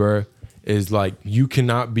is, bruh, is like you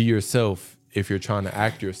cannot be yourself if you're trying to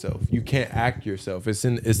act yourself. You can't act yourself. It's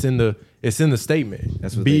in the statement.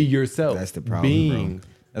 That's what be yourself. That's the problem. Being. Bro.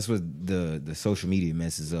 That's what the social media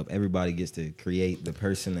messes up. Everybody gets to create the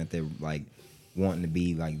person that they're like wanting to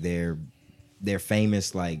be, like their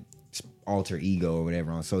famous like alter ego or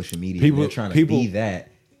whatever on social media. They're trying to be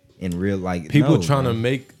that in real, like people trying to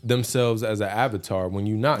make themselves as an avatar when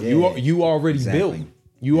you're not. Yeah, you already built. exactly.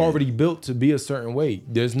 You already built to be a certain way.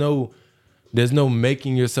 There's no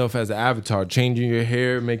making yourself as an avatar, changing your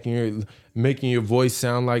hair, making your voice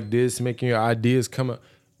sound like this, making your ideas come up.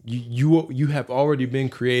 You have already been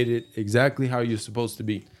created exactly how you're supposed to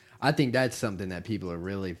be. I think that's something that people are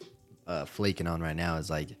really flaking on right now. Is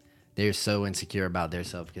like they're so insecure about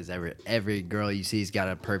themselves because every girl you see's got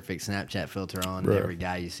a perfect Snapchat filter on. Bro. Every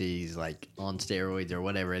guy you see is like on steroids or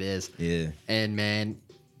whatever it is. Yeah. And man,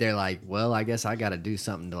 they're like, well, I guess I got to do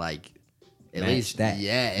something to like at Match least that.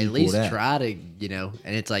 Yeah, at Equal least that. try to,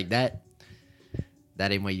 and it's like that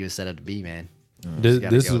ain't what you were set up to be, man.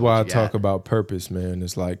 This is why I talk about purpose, man.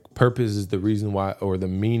 It's like purpose is the reason why, or the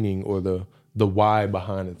meaning, or the why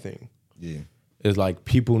behind a thing. Yeah. It's like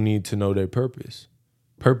people need to know their purpose.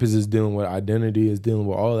 Purpose is dealing with identity, is dealing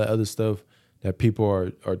with all that other stuff that people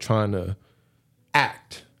are trying to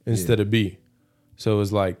act instead of be. So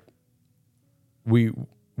it's like we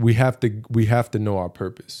have to know our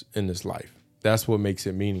purpose in this life. That's what makes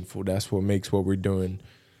it meaningful. That's what makes what we're doing.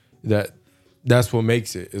 That's what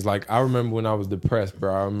makes it. It's like I remember when I was depressed,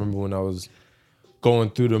 bro. I remember when I was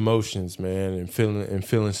going through the motions, man, and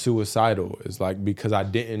feeling suicidal. It's like because I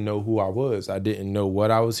didn't know who I was. I didn't know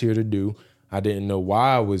what I was here to do. I didn't know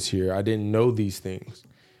why I was here. I didn't know these things.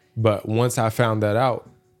 But once I found that out,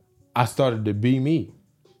 I started to be me.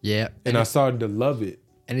 Yeah. And I started to love it.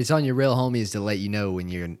 And it's on your real homies to let you know when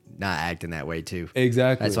you're not acting that way too.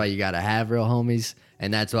 Exactly. That's why you got to have real homies.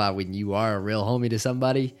 And that's why when you are a real homie to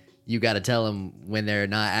somebody, you got to tell them when they're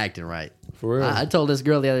not acting right. For real. I told this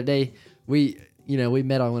girl the other day, we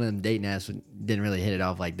met on one of them dating apps, but didn't really hit it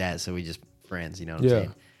off like that. So we just friends, you know what I'm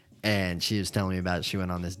saying? And she was telling me about she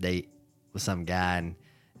went on this date with some guy and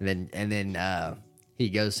then he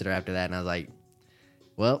ghosted her after that. And I was like,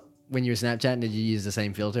 well, when you were Snapchatting, did you use the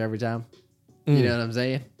same filter every time? You know what I'm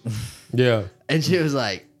saying? Yeah. And she was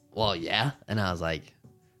like, well, yeah. And I was like,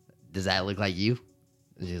 does that look like you?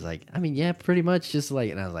 And she was like, I mean, yeah, pretty much just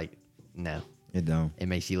like, and I was like, no, It don't. it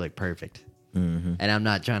makes you look perfect. And I'm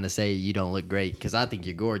not trying to say you don't look great because I think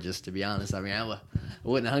you're gorgeous, to be honest. I mean, I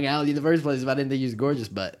wouldn't have hung out with you in the first place if I didn't think you was gorgeous,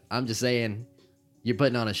 but I'm just saying you're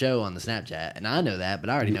putting on a show on the Snapchat, and I know that, but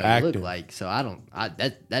I already know what you look like, so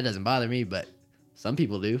that doesn't bother me, but some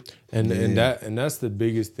people do. And that's the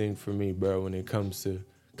biggest thing for me, bro, when it comes to,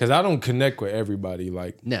 because I don't connect with everybody,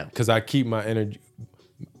 like, no, because I keep my energy.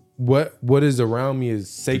 What is around me is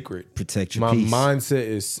sacred. Protect your my peace. Mindset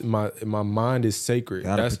is my mind is sacred.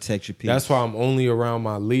 Gotta protect your peace. That's why I'm only around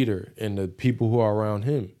my leader and the people who are around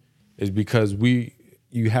him, is because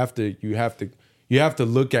you have to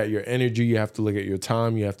look at your energy, you have to look at your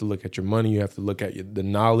time, you have to look at your money, you have to look at the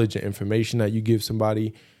knowledge and information that you give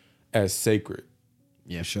somebody as sacred.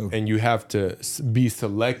 Yeah, for sure. And you have to be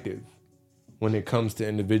selective when it comes to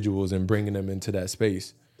individuals and bringing them into that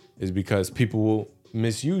space, is because people will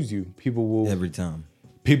misuse you. People will every time.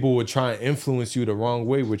 People will try and influence you the wrong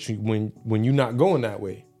way, which when you're not going that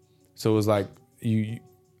way. So it's like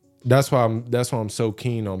that's why I'm so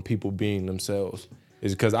keen on people being themselves,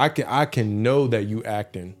 is because I can know that you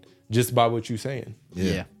acting just by what you saying.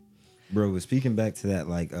 Yeah. Bro, but speaking back to that,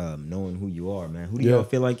 like knowing who you are, man. Who do y'all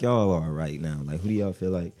feel like y'all are right now? Like who do you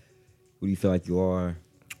feel like you are?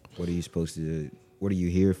 What are you supposed to? What are you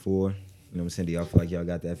here for? You know what I'm saying? Do y'all feel like y'all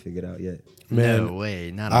got that figured out yet? Man, no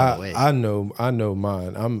way, not all the way. I know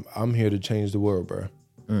mine. I'm here to change the world, bro.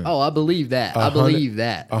 Oh, I believe that. I believe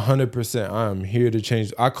that. 100%. I am here to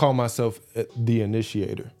change. I call myself the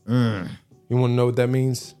initiator. You want to know what that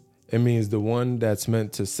means? It means the one that's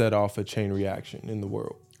meant to set off a chain reaction in the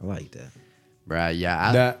world. I like that. Right,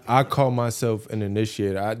 yeah. I call myself an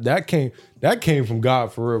initiator. That came from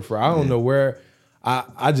God, for real. I don't know where.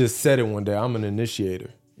 I just said it one day. I'm an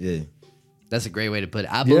initiator. Yeah. That's a great way to put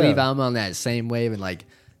it. I believe I'm on that same wave, and like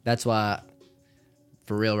that's why,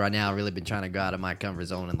 for real, right now, I've really been trying to go out of my comfort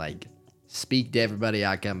zone and like speak to everybody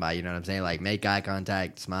I come by. You know what I'm saying? Like make eye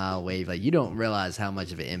contact, smile, wave. Like you don't realize how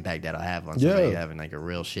much of an impact that'll have on somebody having like a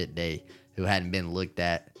real shit day who hadn't been looked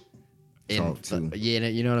at. Yeah,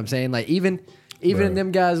 you know what I'm saying? Like even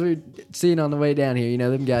them guys we're seeing on the way down here, you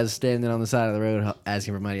know, them guys standing on the side of the road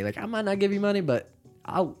asking for money. Like I might not give you money, but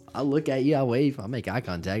I'll look at you, I'll wave, I'll make eye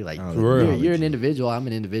contact. Like you're an individual, I'm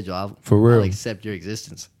an individual. I'll accept your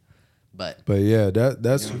existence. But yeah, that's you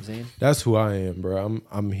know what I'm saying? That's who I am, bro.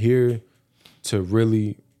 I'm here to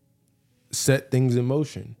really set things in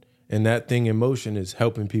motion, and that thing in motion is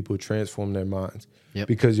helping people transform their minds. Yep.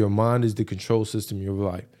 Because your mind is the control system of your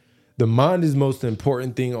life. The mind is the most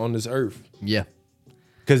important thing on this earth. Yeah.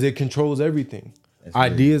 Because it controls everything.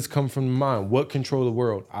 Ideas come from the mind. What control the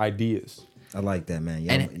world? Ideas. I like that, man.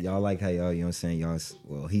 Y'all like how y'all, you know what I'm saying?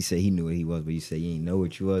 Y'all, he said he knew what he was, but you said you didn't know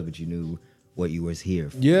what you was, but you knew what you was here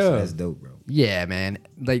for. Yeah. So that's dope, bro. Yeah, man.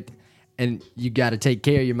 Like, and you got to take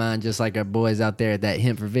care of your mind just like our boys out there at that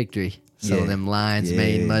Hemp for Victory. So them lion's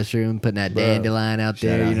mane mushroom, putting that dandelion out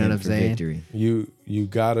there, you know what I'm saying? Victory. You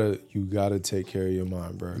gotta take care of your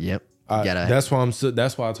mind, bro. Yep. That's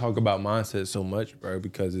why I talk about mindset so much, bro,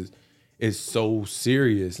 because it's so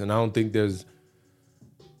serious, and I don't think there's.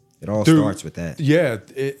 It all starts with that. Yeah,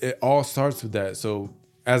 it all starts with that. So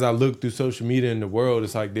as I look through social media in the world,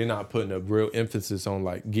 it's like they're not putting a real emphasis on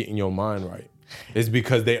like getting your mind right. It's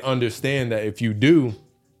because they understand that if you do,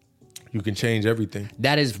 you can change everything.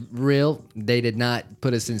 That is real. They did not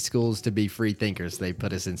put us in schools to be free thinkers. They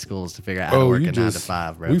put us in schools to figure out how to work a 9 to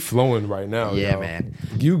 5, bro. We flowing right now. Yeah, y'all. man.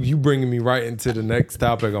 You bringing me right into the next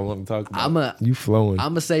topic I want to talk about. You flowing. I'm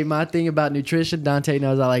gonna say my thing about nutrition. Dante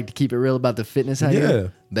knows I like to keep it real about the fitness.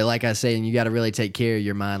 But like I say, and you got to really take care of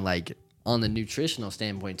your mind, like on the nutritional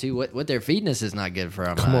standpoint too. What they're feeding us is not good for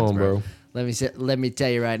our minds. Come on, bro. Let me tell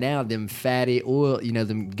you right now, them fatty oil, you know,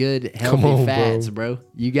 them good healthy fats, bro.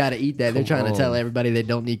 You got to eat that. They're trying to tell everybody they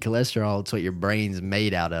don't need cholesterol. It's what your brain's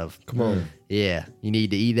made out of. Come on. Yeah, you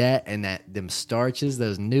need to eat that, and them starches,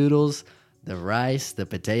 those noodles, the rice, the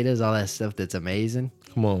potatoes, all that stuff that's amazing.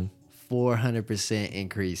 Come on. 400%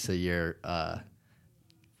 increase of your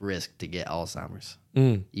risk to get Alzheimer's.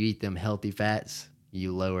 You eat them healthy fats,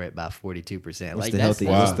 you lower it by 42%. What's the healthy?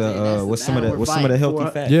 What's some of the healthy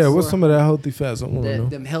fats? Yeah, what's some of that healthy fats? I want to know.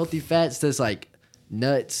 Them healthy fats, that's like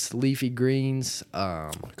nuts, leafy greens.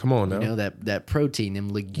 Come on now. You know that protein, them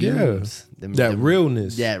legumes, that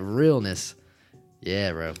realness. That realness.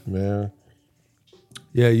 Yeah, bro. Man.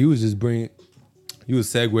 Yeah, you was segueing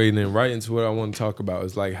in right into what I want to talk about.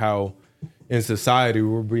 It's like how in society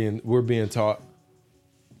we're being taught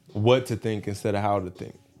what to think instead of how to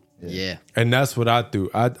think. Yeah. And that's what I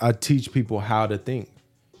do. I teach people how to think,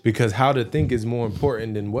 because how to think is more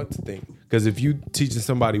important than what to think. Because if you teaching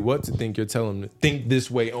somebody what to think, you're telling them to think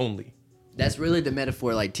this way only. That's really the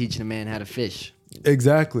metaphor, like teaching a man how to fish.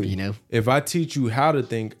 Exactly. You know? If I teach you how to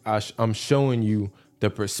think, I'm showing you the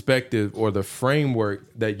perspective or the framework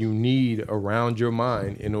that you need around your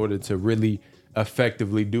mind in order to really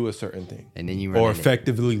effectively do a certain thing. And then you run or into-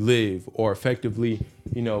 effectively live, or effectively,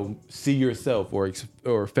 see yourself, or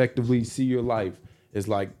effectively see your life. It's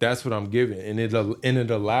like, that's what I'm giving. And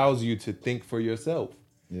it allows you to think for yourself.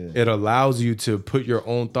 Yeah. It allows you to put your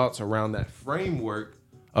own thoughts around that framework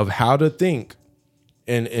of how to think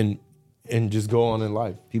and just go on in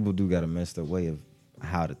life. People do got a messed up way of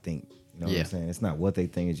how to think. You know what Yeah. I'm saying? It's not what they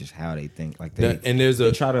think, it's just how they think. Like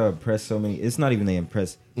They try to impress so many. It's not even they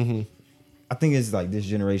impress. Mm-hmm. I think it's like this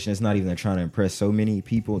generation. It's not even they're trying to impress so many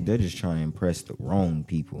people. They're just trying to impress the wrong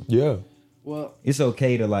people. Yeah. Well, It's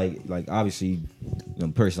okay to like obviously, a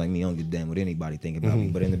person like me, I don't give a damn what anybody think about me.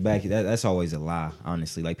 But in the back, that's always a lie.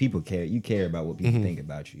 Honestly, like people care. You care about what people think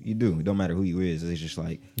about you. You do. It don't matter who you is. It's just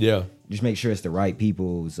like Yeah. just make sure it's the right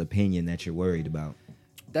people's opinion that you're worried about.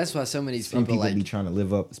 that's why so many Some people like be trying to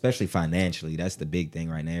live up, especially financially. That's the big thing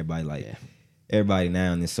right now. Everybody Yeah. everybody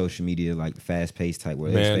now in this social media, like fast paced type where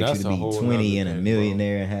they Man, expect you that's to a be whole 20 nother and a thing,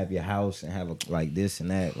 millionaire and have your house and have like this and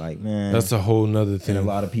that. Like, man, That's a whole nother and thing. a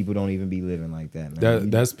lot of people don't even be living like that, man.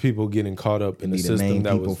 That's people getting caught up in be the the main system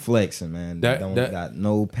that people was, flexing, man. that- Don't that- got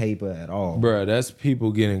no paper at all. bruh, that's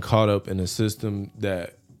people getting caught up in a system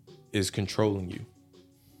that is controlling you.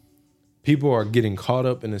 People are getting caught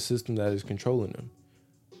up in a system that is controlling them.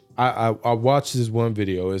 I watched this one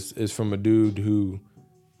video. It's from a dude who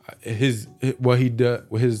his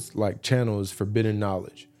like channel is Forbidden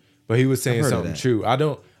Knowledge, but he was saying heard of something that. true. I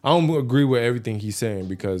don't agree with everything he's saying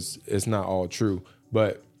because it's not all true.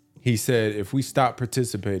 But he said if we stop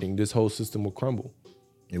participating, this whole system will crumble.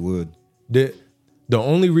 It would. The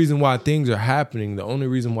only reason why things are happening, the only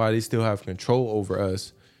reason why they still have control over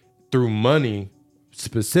us through money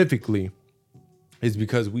specifically, is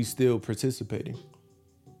because we still participating.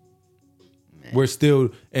 We're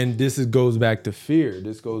still, and goes back to fear.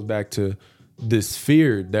 This goes back to this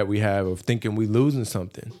fear that we have of thinking we losing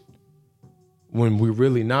something when we're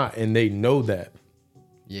really not, and they know that.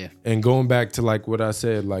 yeah. And going back to like what I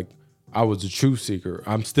said, like I was a truth seeker.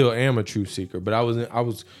 I'm still am a truth seeker, but I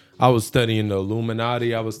was studying the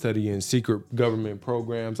Illuminati. I was studying secret government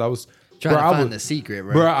programs. I was Trying bro, to I find was- the secret,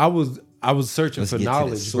 bro. Bro, I was searching Let's for get to the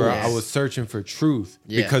knowledge, bro. source. I was searching for truth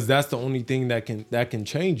Yeah. because that's the only thing that can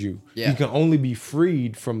change you. Yeah. You can only be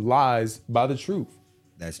freed from lies by the truth.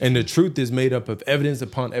 That's And the truth is made up of evidence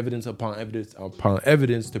upon evidence upon evidence upon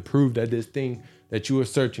evidence to prove that this thing that you are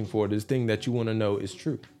searching for, this thing that you want to know, is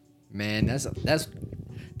true. Man,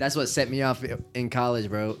 that's what set me off in college,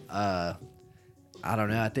 bro. I don't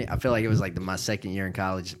know. I feel like it was like my second year in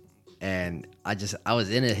college, and I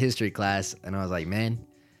was in a history class, and I was like, man,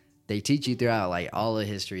 they teach you throughout like all of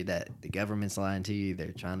history that the government's lying to you.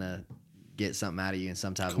 They're trying to get something out of you in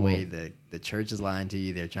some type of way. The church is lying to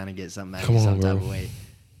you. They're trying to get something out of you some type of way.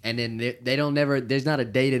 And then they don't there's not a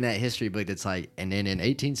date in that history book that's like, and then in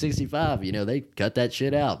 1865, they cut that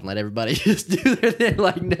shit out and let everybody just do their thing.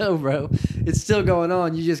 Like, no, bro, it's still going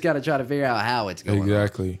on. You just got to try to figure out how it's going on.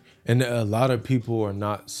 Exactly. And a lot of people are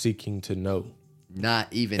not seeking to know. Not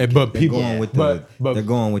even. But They're people, going with but they're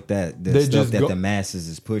going with that the they stuff just that go- the masses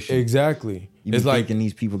is pushing. exactly. You be It's like thinking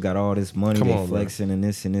these people got all this money, Come they on, bro. flexing and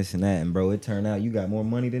this and this and that, and bro, it turned out you got more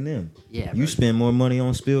money than them. Yeah, you bro. spend more money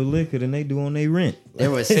on spilled liquor than they do on their rent.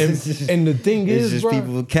 There was and the thing It's is, just bro,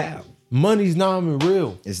 people with cap. money's not even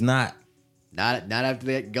real. It's not. not after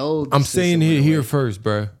that gold. I'm system saying went it here away. first,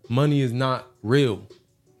 bro. Money is not real.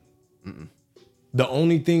 The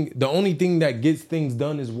only thing that gets things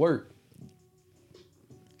done is work.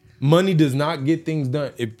 Money does not get things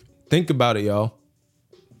done. Think about it, y'all.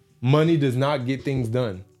 Money does not get things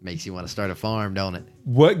done. Makes you want to start a farm, don't it?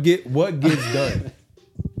 What gets done?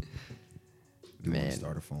 You want Man. to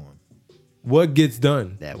start a farm. What gets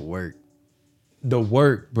done? That work. The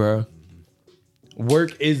work, bro.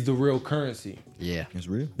 Work is the real currency. Yeah. It's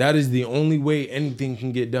real. That is the only way anything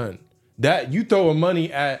can get done. That you throw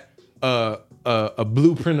money at a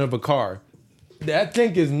blueprint of a car, that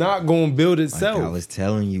thing is not going to build Like itself, I was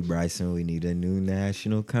telling you, Bryson, we need a new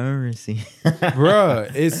national currency.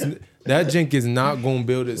 bruh. It's that jink is not going to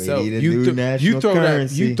build itself. need a new national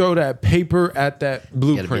currency. You throw that paper at that Got to be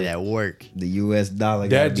blueprint. that work. The U.S. dollar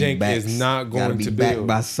That gotta be jank backed, is not going gotta be to backed build.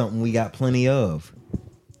 by something we got plenty of.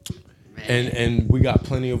 and we got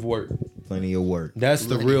plenty of work. Plenty of work. That's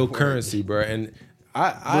the Plenty real of work. currency, bro. And I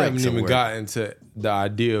haven't Bricks of even work. gotten to the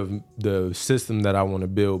idea of the system that I want to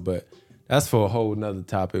build, but that's for a whole nother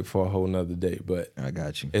topic for a whole nother day. But I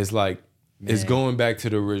got you. it's like it's Man. going back to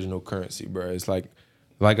the original currency, bro. It's like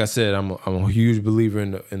I said, I'm a huge believer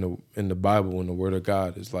in the Bible and the Word of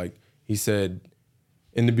God. It's like He said,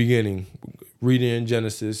 in the beginning, read it in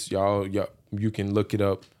Genesis, y'all, you can look it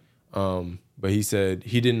up. But he said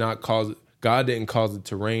God didn't cause it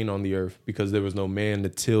to rain on the earth because there was no man to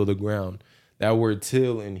till the ground. That word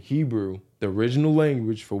till in Hebrew, the original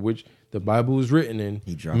language for which the Bible was written in,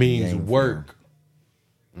 means work.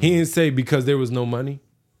 He didn't say because there was no money.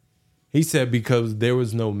 He said because there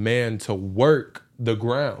was no man to work the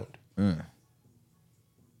ground.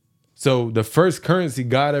 So the first currency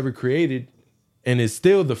God ever created, and it's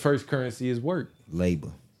still the first currency, is work.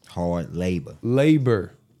 Labor. Hard labor.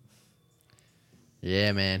 Labor.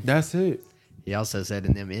 Yeah, man. That's it. He also said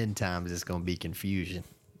in them end times it's gonna be confusion.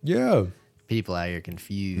 Yeah. People out here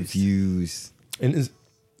confused. And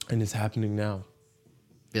it's happening now.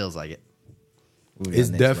 Feels like it. It's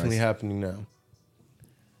definitely happening now.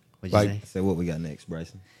 What'd you say? So what we got next,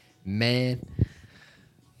 Bryson? Man,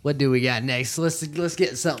 what do we got next? Let's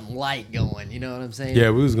get something light going. You know what I'm saying?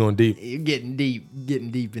 Yeah, we was going deep. You're getting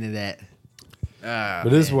deep into that. But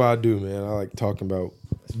this is what I do, man. I like talking about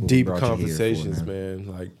deep conversations, man.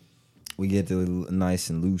 Like, we get to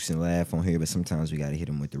nice and loose and laugh on here, but sometimes we got to hit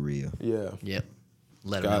them with the real. yeah. Yep.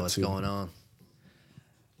 Let them know what's going on.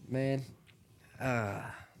 Man,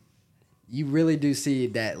 you really do see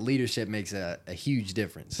that leadership makes a huge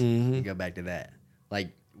difference. You go back to that. Like,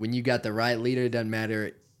 when you got the right leader, it doesn't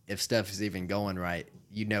matter if stuff is even going right.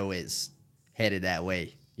 You know it's headed that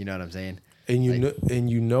way. You know what I'm saying? And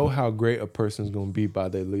you know how great a person's going to be by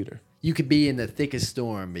their leader. You could be in the thickest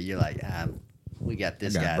storm, but you're like, we got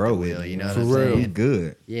this guy at the bro wheel. with me, You know man. what I'm For real. saying? We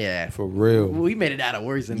good. Yeah. For real. We made it out of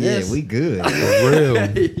worse than Yeah, this. we good. For real.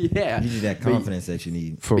 Yeah. You need that confidence that you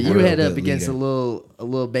need. For But you real. head up Good against leader. a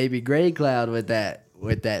little baby gray cloud with that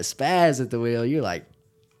spaz at the wheel. You're like,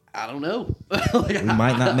 I don't know. We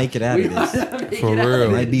might not make it out of this. For real.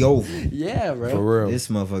 It might be over. Yeah, bro. For real. This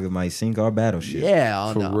motherfucker might sink our battleship. Yeah,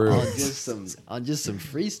 on real. just some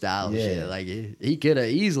freestyle Yeah. shit. Like he could have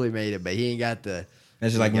easily made it, but he ain't got the.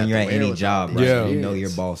 That's just like he when got you're the at any wherewithal, job, the right? Yeah. You know your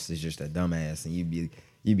experience. boss is just a dumbass, and you be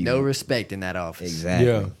No respect in that office. Exactly.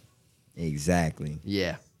 Yeah. Exactly.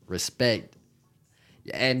 Yeah, respect.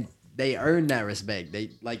 And they earn that respect. They,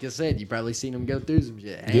 like I said, you probably seen them go through some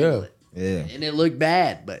shit. Handle it. Yeah. And it looked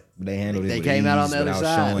bad, but They handled it. they with came out on ease the other without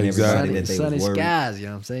side. showing Exactly. everybody that they Sunny was worried. skies, you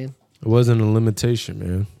know what I'm saying? It wasn't a limitation,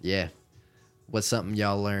 man. Yeah. What's something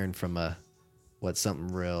y'all learned from what's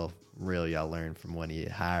something real y'all learned from one of your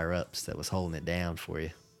higher ups that was holding it down for you?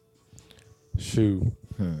 Shoot.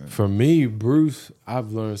 For me, Bruce,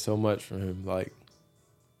 I've learned so much from him. Like,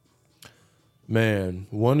 man,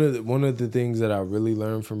 one of the things that I really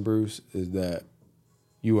learned from Bruce is that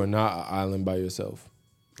you are not an island by yourself.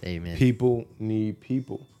 Amen. People need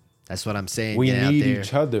people. That's what I'm saying. We Get out need there,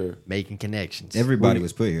 each other. making connections. Everybody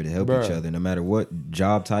was put here to help Bruh. each other. No matter what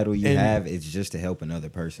job title you And- have, it's just to help another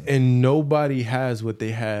person. And nobody has what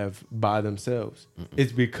they have by themselves.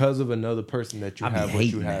 It's because of another person that you I be have what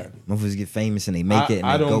you hating have. that. Motherfuckers get famous and they make it and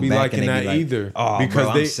I they don't go be back liking and they that be like, either, oh, because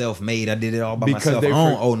bro, they- I'm self-made. I did it all by because myself. I they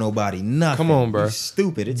don't for- owe nobody nothing. Come on, bro. You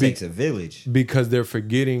stupid. It takes a village. Because they're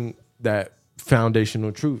forgetting that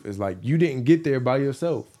foundational truth. It's like you didn't get there by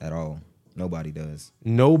yourself. At all. Nobody does.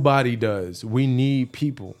 Nobody does. We need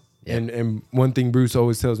people. Yeah. And one thing Bruce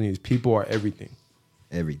always tells me is people are everything.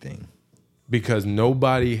 Everything. Because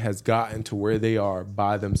nobody has gotten to where they are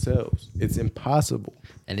by themselves. It's impossible.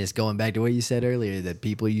 And it's going back to what you said earlier, that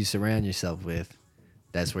people you surround yourself with,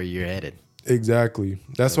 that's where you're headed. Exactly.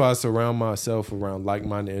 That's why I surround myself around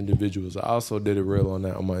like-minded individuals. I also did a reel on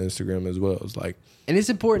that on my Instagram as well. It's like, And it's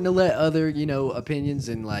important to let other, opinions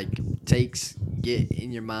and like takes get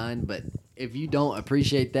in your mind. But if you don't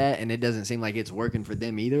appreciate that and it doesn't seem like it's working for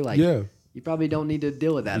them either, like Yeah. you probably don't need to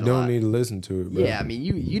deal with that you a don't lot. need to listen to it, bro. Yeah, I mean,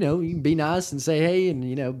 you can be nice and say hey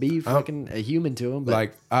and be fucking a human to them. But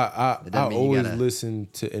Like I doesn't mean you always gotta- listen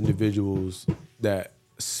to individuals that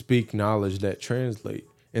speak knowledge that translate,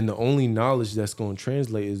 and the only knowledge that's going to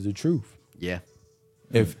translate is the truth. yeah,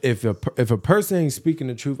 If a person ain't speaking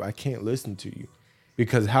the truth, I can't listen to you,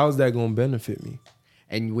 because how's that going to benefit me?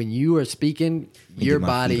 and when you are speaking, me your get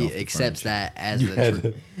my feet body off the accepts furniture. that as the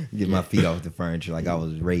truth, Get my feet off the furniture like I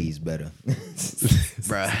was raised better.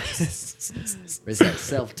 bruh. It's that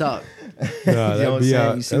self-talk. Nah, You know what I'm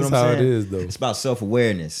saying? You see that's what I'm how saying? it is, though. It's about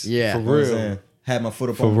self-awareness. Yeah. For You know what I'm real. saying? Had my foot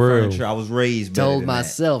up For on the real. furniture. I was raised better Told than that.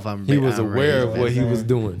 myself I'm. He was I'm aware raised of what he was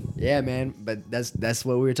doing. Yeah, man, but that's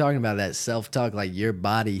what we were talking about. That self-talk, like your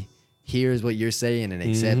body hears what you're saying and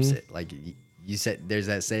accepts Mm-hmm. it. Like you said, there's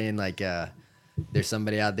that saying like, there's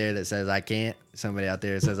somebody out there that says I can't, somebody out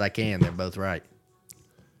there that says I can. They're both right.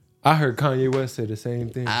 I heard Kanye West say the same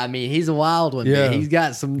thing. I mean, he's a wild one. Yeah. Man. He's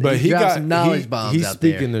got some. But He's got some knowledge bombs he's out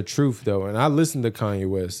speaking there. the truth though, and I listened to Kanye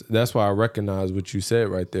West. That's why I recognize what you said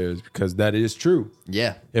right there, is because that is true.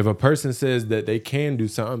 Yeah. If a person says that they can do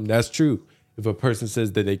something, that's true. If a person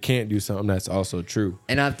says that they can't do something, that's also true.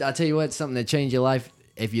 And I'll tell you what, something that changed your life,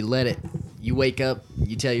 if you let it, you wake up,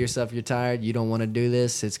 you tell yourself you're tired, you don't want to do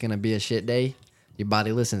this, it's going to be a shit day. Your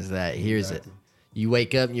body listens to that, hears it. You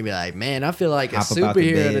wake up and you be like, man, I feel like Hop a about the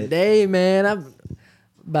superhero bed. today, man. I'm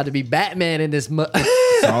about to be Batman in this.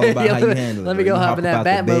 It's all about how you handle it. Let me bro. go You hop in that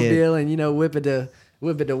about the bed. Batmobile and,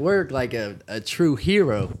 whip it to work like a true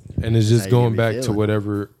hero. And it's That's just how you going be back to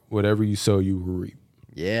feeling. whatever you sow, you will reap.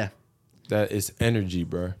 Yeah. That is energy,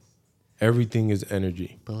 bro. Everything is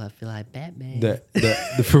energy. Well, I feel like Batman. The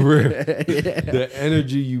for real. The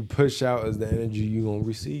energy you push out is the energy you gonna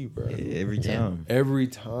receive, bro. Yeah, every time. Every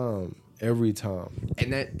time. Every time.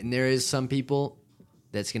 And there is some people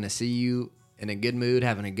that's gonna see you in a good mood,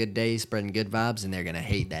 having a good day, spreading good vibes, and they're gonna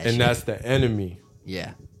hate that shit. And that's the enemy.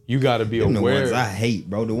 Yeah. You gotta be Them the aware. ones I hate,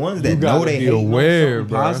 bro. The ones You that gotta know they be hate aware, on something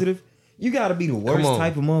bro. positive. You gotta be the worst on.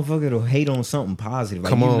 type of motherfucker to hate on something positive.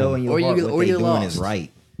 Like Come you on. know in your Or heart you- what or they you're doing lost. is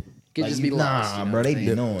right. Could Like, just be lost. you know bro. what They I'm be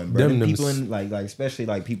saying? knowing, bro. Them Them people them- in especially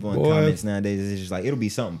like people in Boy. comments nowadays. It's just like it'll be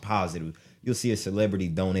something positive. You'll see a celebrity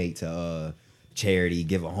donate to charity,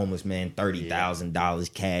 give a homeless man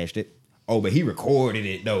 $30,000 cash. But he recorded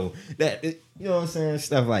it though. You know what I'm saying?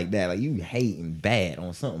 Stuff like that. Like you hating bad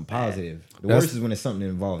on something positive. The That's- worst is when it's something that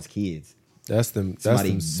involves kids. That's them Somebody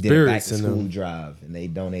did a back spirits to in school them. drive and they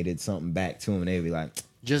donated something back to him and they'd be like,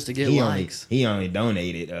 Just to get he likes. only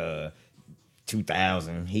donated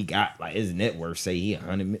 $2,000. He got like his net worth say he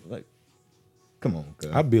 100. Like, come on, cuz.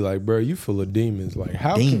 I'd be like, bro, you full of demons. Like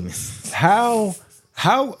how Demons. how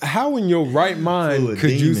in your right Full mind of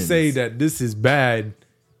could you demons. say that this is bad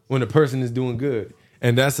when a person is doing good?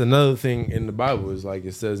 And that's another thing in the Bible, is like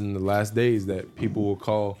it says in the last days that people will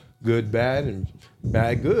call good bad and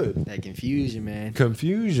bad good. That confusion, man.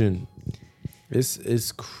 Confusion.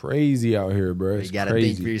 It's crazy out here, bro. It's You gotta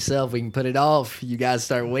think for crazy. yourself. We can put it off. You guys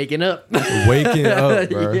start waking up. Waking up,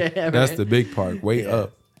 bro. Yeah, That's man. the big part. Wake Yeah.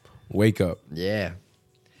 up. Wake up. Yeah,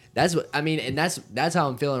 that's what I mean, and that's how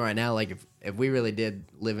I'm feeling right now. Like if we really did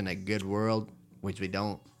live in a good world, which we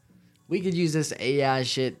don't, we could use this AI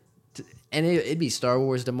shit, and it'd be Star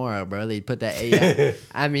Wars tomorrow, bro. They put that AI.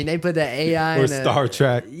 I mean, they put that AI Or in a- Star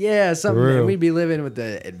Trek. Yeah, something. real. And we'd be living with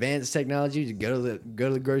the advanced technology. You go to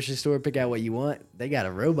the grocery store, pick out what you want. They got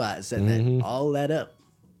a robot setting that, all that up.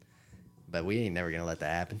 But we ain't never gonna let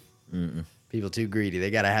that happen. People too greedy. They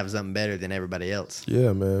gotta have something better than everybody else.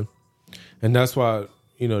 Yeah, man. And that's why,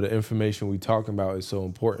 the information we talking about is so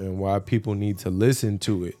important, and why people need to listen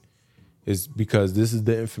to it is because this is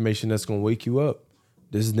the information that's going to wake you up.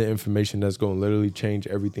 This is the information that's going to literally change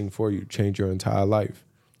everything for you, change your entire life.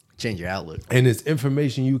 Change your outlook. And it's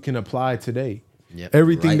information you can apply today. Yep.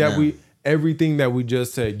 Everything Right everything that we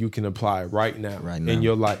just said, you can apply right now, Right now. in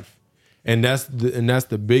your life. And that's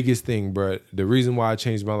the biggest thing, bro. The reason why I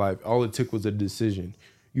changed my life, all it took was a decision.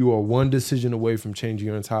 You are one decision away from changing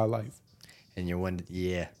your entire life. And you're one,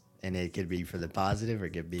 yeah. And it could be for the positive, or it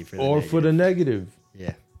could be for the Or negative. for the negative.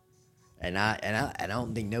 Yeah. And I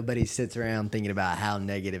don't think nobody sits around thinking about how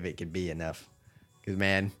negative it could be enough. Because,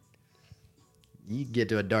 man, you get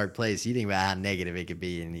to a dark place, you think about how negative it could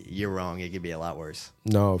be, and you're wrong. It could be a lot worse.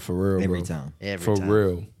 No, for real, Every bro. time. Every For time.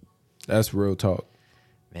 real. That's real talk.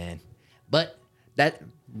 Man. But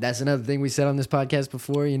that's another thing we said on this podcast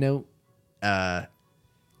before,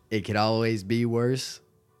 it could always be worse,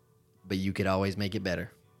 but you could always make it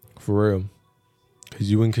better. For real. Because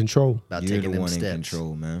you in control. About You're taking the them one steps. in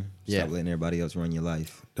control, man. Stop Yeah. letting everybody else run your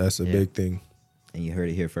life. That's a Yeah. big thing. And you heard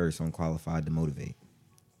it here first on Qualified to Motivate.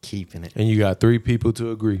 Keeping it. And you got 3 people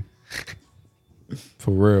to agree.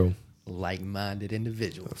 For real. Like-minded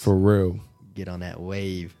individuals. For real. Get on that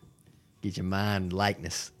wave. Get your mind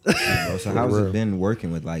likeness. Bro, so how's real. it been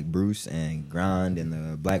working with like Bruce and Grind and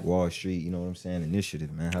the Black Wall Street, you know what I'm saying,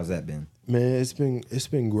 initiative, man? How's that been? Man, it's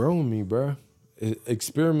been growing me, bro.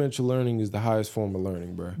 Experiential learning is the highest form of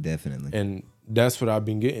learning, bro. Definitely. And that's what I've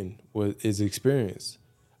been getting, is experience.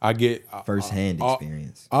 I get First-hand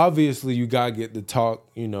experience. Obviously, you gotta get the talk,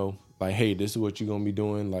 like, hey, this is what you're gonna be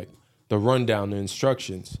doing, like the rundown, the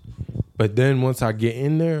instructions. But then once I get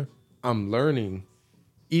in there, I'm learning,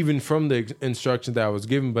 even from the instructions that I was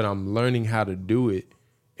given, but I'm learning how to do it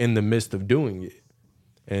in the midst of doing it.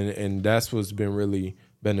 And that's what's been really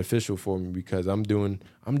beneficial for me, because I'm doing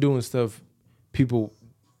stuff people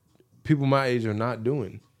my age are not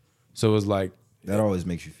doing. So it's like That always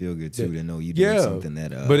makes you feel good too to know you doing something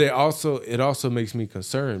that. But it also makes me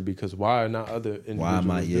concerned because why are not other individuals why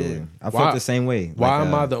am I? doing Yeah, it? I felt the same way. Why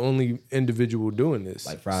am I the only individual doing this?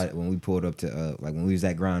 Like Friday when we pulled up to like when we was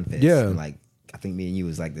at Grind Fest. Yeah. And like I think me and you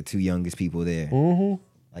was like the two youngest people there. Mm-hmm.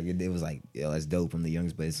 Like it was like, that's dope from the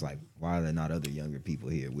youngest, but it's like, why are there not other younger people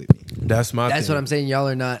here with me? That's my. That's thing. what I'm saying. Y'all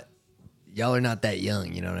are not that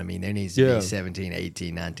young. You know what I mean? There needs to be 17,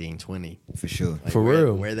 18, 19, 20. For sure. Like, For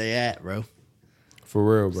real. Where they at, bro? For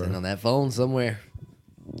real, Sitting bro. on that phone somewhere.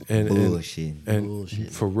 And Bullshit. and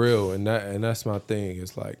Bullshit. for real, and that's my thing.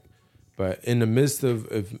 It's like, but in the midst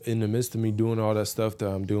of me doing all that stuff that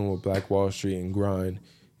I'm doing with Black Wall Street and Grind,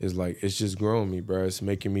 is like it's just growing me, bro. It's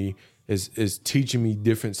making me. It's teaching me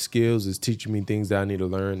different skills. It's teaching me things that I need to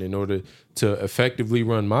learn in order to effectively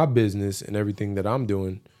run my business and everything that I'm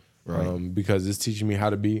doing. Right. Because it's teaching me how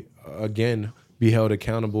to be held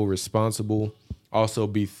accountable, responsible, also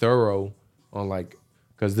be thorough on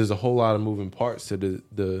because there's a whole lot of moving parts to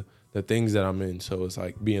the things that I'm in. So it's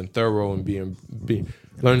like being thorough and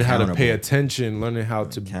learning how to pay attention, learning how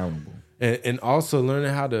to accountable, and also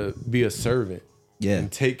learning how to be a servant. Yeah.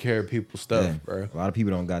 And take care of people's stuff, bro. A lot of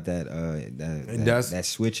people don't got that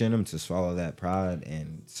switch in them to swallow that pride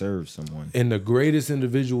and serve someone. And the greatest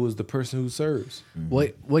individual is the person who serves. Mm-hmm.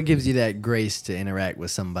 What gives you that grace to interact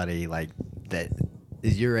with somebody like that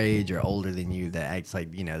is your age or older than you that acts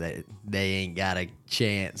like, that they ain't got a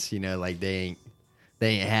chance, like they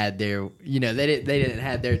ain't had their, they didn't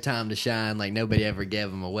have their time to shine, like nobody ever gave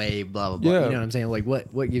them away, blah blah blah. Yeah. You know what I'm saying? Like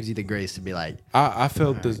what gives you the grace to be like? I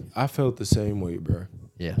felt the same way, bro.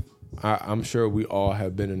 Yeah. I'm sure we all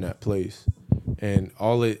have been in that place, and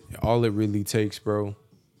all it really takes, bro,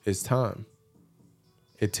 is time.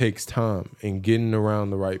 It takes time and getting around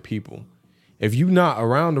the right people. If you're not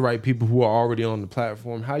around the right people who are already on the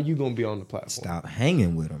platform, how you gonna be on the platform? Stop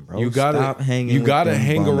hanging with them, bro. You gotta Stop hanging. You gotta with them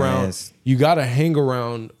hang bum around. ass. You gotta hang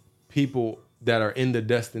around people that are in the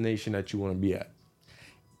destination that you want to be at.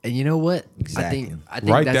 And you know what? Exactly. I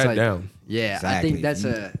think Write that's that down. Yeah, Exactly. I think that's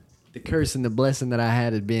the curse and the blessing that I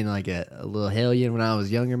had as being like a little hellion when I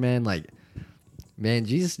was younger, man. Like, man,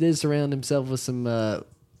 Jesus did surround himself with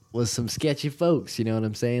some sketchy folks. You know what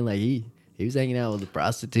I'm saying? Like he was hanging out with the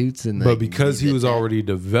prostitutes and. But because he was already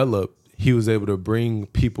developed, he was able to bring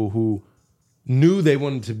people who knew they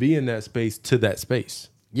wanted to be in that space to that space.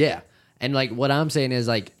 Yeah, and like what I'm saying is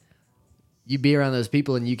like, you be around those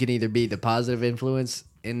people and you can either be the positive influence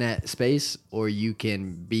in that space or you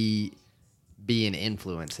can be an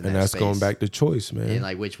influence in that space. And that's going back to choice, man. And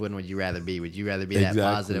like, which one would you rather be? Would you rather be that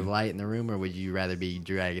positive light in the room, or would you rather be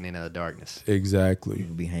dragging into the darkness? Exactly.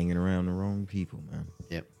 People be hanging around the wrong people, man.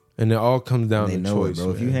 Yep. And it all comes down They to know choice, it, bro.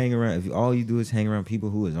 man. If you hang around, if all you do is hang around people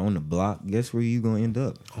who is on the block, guess where you gonna end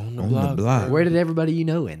up? On the block. Where did everybody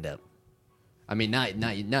end up? I mean,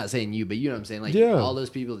 not saying you, but you know what I'm saying. Like all those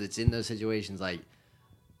people that's in those situations. Like,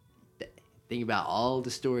 think about all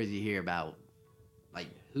the stories you hear about. Like,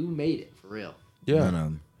 who made it for real? Yeah. None of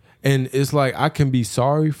 'em. And it's like, I can be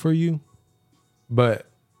sorry for you, but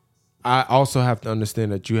I also have to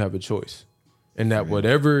understand that you have a choice. And that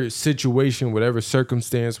whatever situation, whatever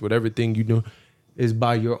circumstance, whatever thing you do is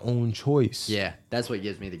by your own choice. Yeah, that's what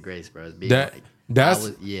gives me the grace, bro. Is being That's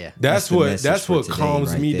That's the message that's for what today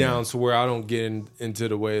calms right me there. down to where I don't get into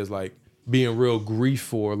the way is like being real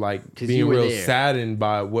grief or like 'Cause being you were real there. saddened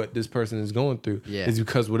by what this person is going through. Yeah. Is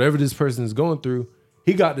because whatever this person is going through,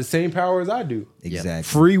 he got the same power as I do. Exactly.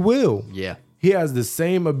 Free will. Yeah. He has the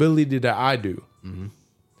same ability that I do.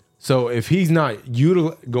 So if he's not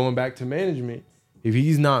going back to management, if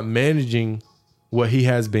he's not managing what he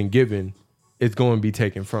has been given, it's going to be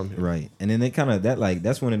taken from him. Right. And then they kind of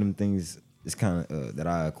that's one of them things it's kind of that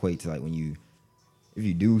I equate to like if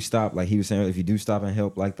you do stop, like he was saying, if you do stop and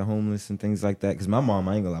help like the homeless and things like that. Because my mom,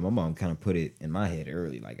 I ain't gonna lie, my mom kind of put it in my head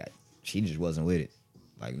early. Like she just wasn't with it.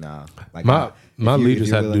 Like, nah. Like My leaders if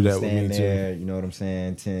you're had to do willing that with stand me, there, you know what I'm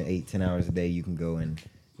saying? 10 hours a day, you can go and, you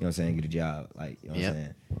know what I'm saying, get a job. Like, you know what I'm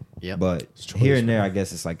saying? Yep. But here and there, I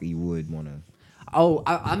guess it's like you would want to. Oh,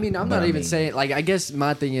 I mean, I'm But not I even mean- saying, like, I guess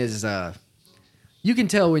my thing is, you can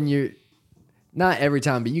tell when you're, not every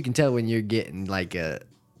time, but you can tell when you're getting, like, a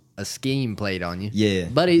scheme played on you. Yeah.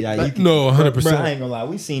 But you can, No, 100%. Bro, I ain't gonna lie.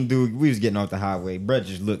 We seen dude, we was getting off the highway. Bro,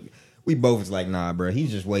 just look. We both was like, nah, bro, he's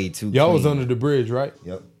just way too Y'all was clean. under the bridge, right?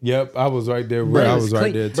 Yep. Yep, I was right there. Bro, I it's was right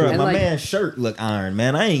clean. there too. Bro, And my like- man's shirt look iron,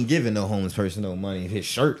 man. I ain't giving no homeless person no money if his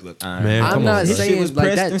shirt look iron. Man, I'm come not on, His bro. saying shit was like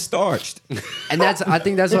pressed that. and starched. And I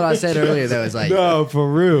think that's what I said earlier, though, is like, No,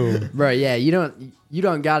 for real. bro, yeah, you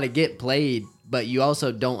don't got to get played, but you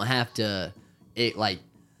also don't have to,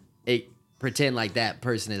 pretend like that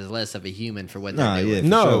person is less of a human for what Nah, they're yeah, doing. for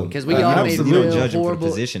No, sure. because we all made absolutely. real Judge them for the horrible.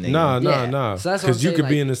 position they in. Nah. Yeah. So that's what I'm Because you saying, could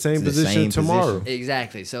be like, in the same It's the position same tomorrow. position.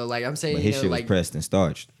 Exactly. So like I'm saying, But you his know, shit was like pressed and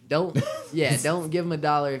starched. don't give them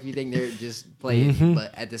 $1 if you think they're just playing. Mm-hmm.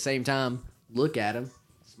 But at the same time, look at them,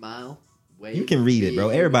 smile, wave. You can read it, bro.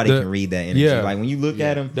 Everybody The- can read that energy. yeah. Like when you look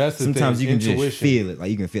at them, That's the sometimes thing, you can intuition. just feel it. Like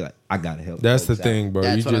you can feel like I gotta help. That's the folks out. thing, bro.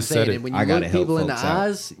 That's You what I'm just saying. said And it. when I you gotta look help people in the folks out.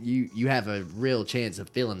 eyes, you have a real chance of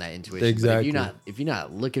feeling that intuition. Exactly. But if you're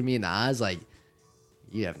not looking me in the eyes, like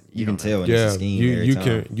you You don't can know. tell when Yeah, it's a scheme you every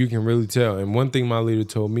time. can really tell. And one thing my leader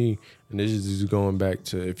told me, and this is just going back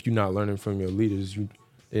to if you're not learning from your leaders,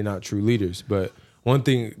 they're not true leaders. But one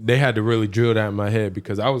thing they had to really drill that in my head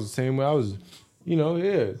because I was the same way. I was,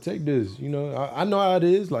 take this. I know how it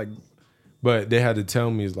is. Like, but they had to tell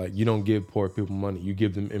me is like you don't give poor people money. You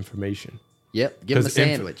give them information. Yep, give them a 'Cause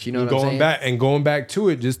sandwich. You know what I'm saying? Going back to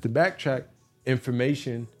it, just to backtrack,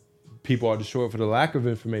 information. People are destroyed for the lack of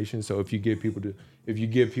information. So if you give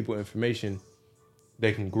people information,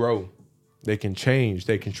 they can grow, they can change,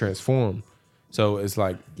 they can transform. So it's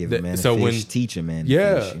like Give a man a so fish, when teach a man.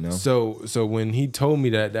 yeah. Fish, you know? So when he told me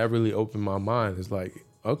that really opened my mind. It's like,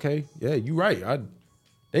 okay, yeah, you're right.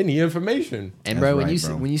 They need information. And That's bro, when right, you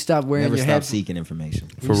bro. when you stop wearing Never your stop headphones, seeking information.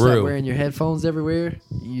 For start real. wearing your headphones everywhere,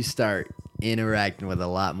 you start interacting with a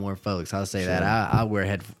lot more folks. I'll say that. I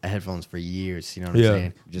wear headphones for years. You know what I'm Yeah.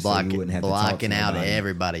 saying? Just so you wouldn't have to talk blocking to out nobody.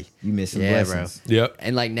 everybody. You miss some Yeah, blessings. bro. Yep.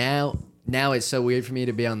 And like now it's so weird for me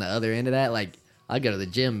to be on the other end of that. Like I go to the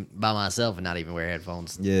gym by myself and not even wear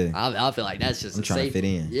headphones. Yeah. I feel like that's just I'm a trying to safety.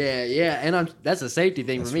 fit in. Yeah, and that's a safety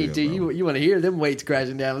thing That's for me real, too. bro. You want to hear them weights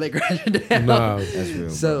crashing down? They crashing down. Nah. That's real.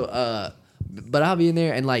 So, but I'll be in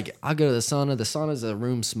there and like I'll go to the sauna. The sauna's a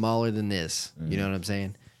room smaller than this. You know what I'm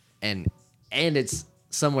saying? And it's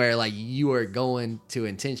somewhere like you are going to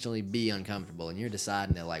intentionally be uncomfortable, and you're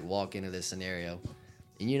deciding to like walk into this scenario,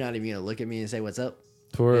 and you're not even gonna look at me and say what's up.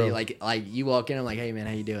 For real. Like you walk in, I'm like, hey man,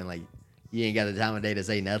 how you doing? Like you ain't got the time of day to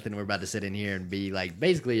say nothing. We're about to sit in here and be like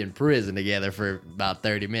basically in prison together for about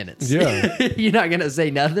 30 minutes. Yeah. You're not gonna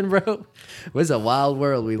say nothing, bro. It's a wild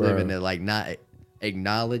world we live Bro. in to like not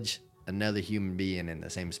acknowledge another human being in the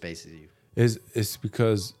same space as you. It's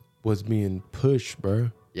because what's being pushed,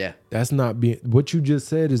 bro. Yeah. That's not being what you just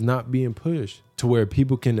said is not being pushed to where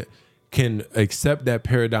people can accept that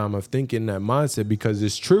paradigm of thinking, that mindset, because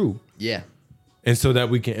it's true, Yeah. and so that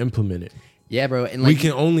we can implement it. Yeah, bro. And We like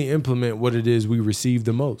can only implement what it is we receive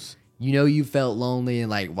the most. you felt lonely and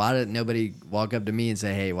like why didn't nobody walk up to me and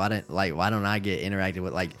say, hey, why don't I get interacted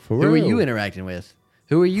with? Like For who are real. you interacting with?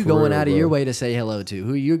 Who are you For going real, out of your bro. way to say hello to?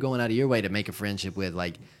 Who are you going out of your way to make a friendship with?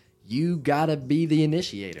 Like you gotta be the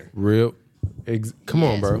initiator. Real. Come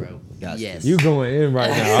on, Yes, bro. Got you. Yes. You going in right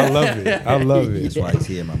now. I love it. I love it. That's why he's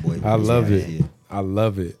here, my boy. I That's love why he's it. here. I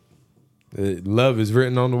love it. Love is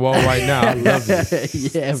written on the wall right now. I love it.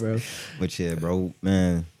 Yeah, bro. But yeah, bro,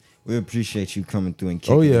 man, we appreciate you coming through and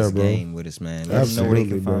kicking Oh, yeah, this bro. game with us, man. Let them know where they Absolutely,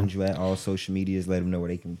 can bro. find you at all social medias. Let them know where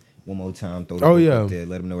they can. One more time, throw the Oh, book yeah. up there.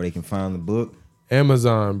 Let them know where they can find the book.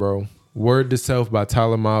 Amazon, bro. Word to Self by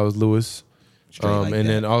Tyler Miles Lewis. Straight like And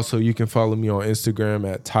that. then also you can follow me on Instagram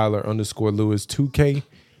at Tyler_Lewis2K.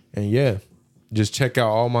 And yeah, just check out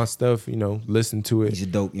all my stuff, listen to it. He's a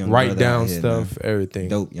dope young Write brother down out here, stuff, man. everything.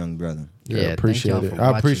 Dope young brother. Yeah, Yeah, thank appreciate y'all it. for I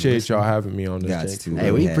watching, appreciate listening. y'all having me on this. Got Jake. to.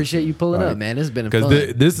 Hey, we appreciate you pulling up, man. It's been Because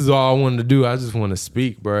fun. this is all I wanted to do. I just want to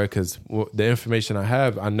speak, bro, because the information I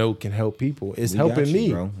have, I know can help people. It's We helping got you,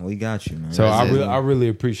 me. bro. We got you, man. So That's it. I really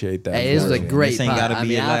appreciate that. Hey, this was a Yeah. great This ain't pod. gotta I be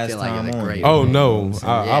mean, your I last feel like time it was a on great here. Oh one. no, So,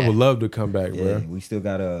 I yeah. would love to come back, Yeah, bro. we still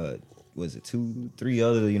got was it 2-3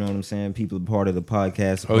 other, you know what I'm saying, people part of the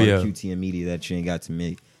podcast, Oh, part yeah. of QTN Media that you ain't got to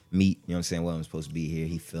meet, you know what I'm saying, well, I'm supposed to be here.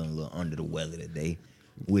 He feeling a little under the weather today.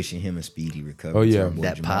 Wishing him a speedy recovery. Oh, to yeah. our boy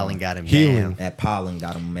That Jamal. pollen got him Healing. down. That pollen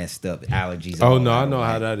got him messed up. Allergies. Oh all no, I out know of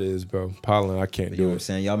how whack. that is, bro. Pollen, I can't But you know do what I'm it.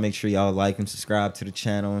 saying? Y'all make sure y'all like and subscribe to the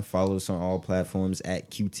channel and follow us on all platforms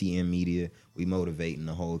at QTN Media. We motivating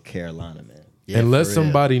the whole Carolina, man. Yeah, And let for real.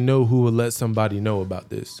 somebody know who will let somebody know about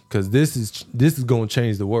this, because this is going to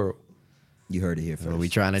change the world. You heard it here first. What we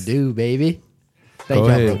trying to do, baby? Thank Go y'all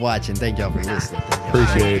ahead. for watching. Thank y'all for listening. Thank y'all.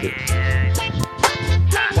 Appreciate it.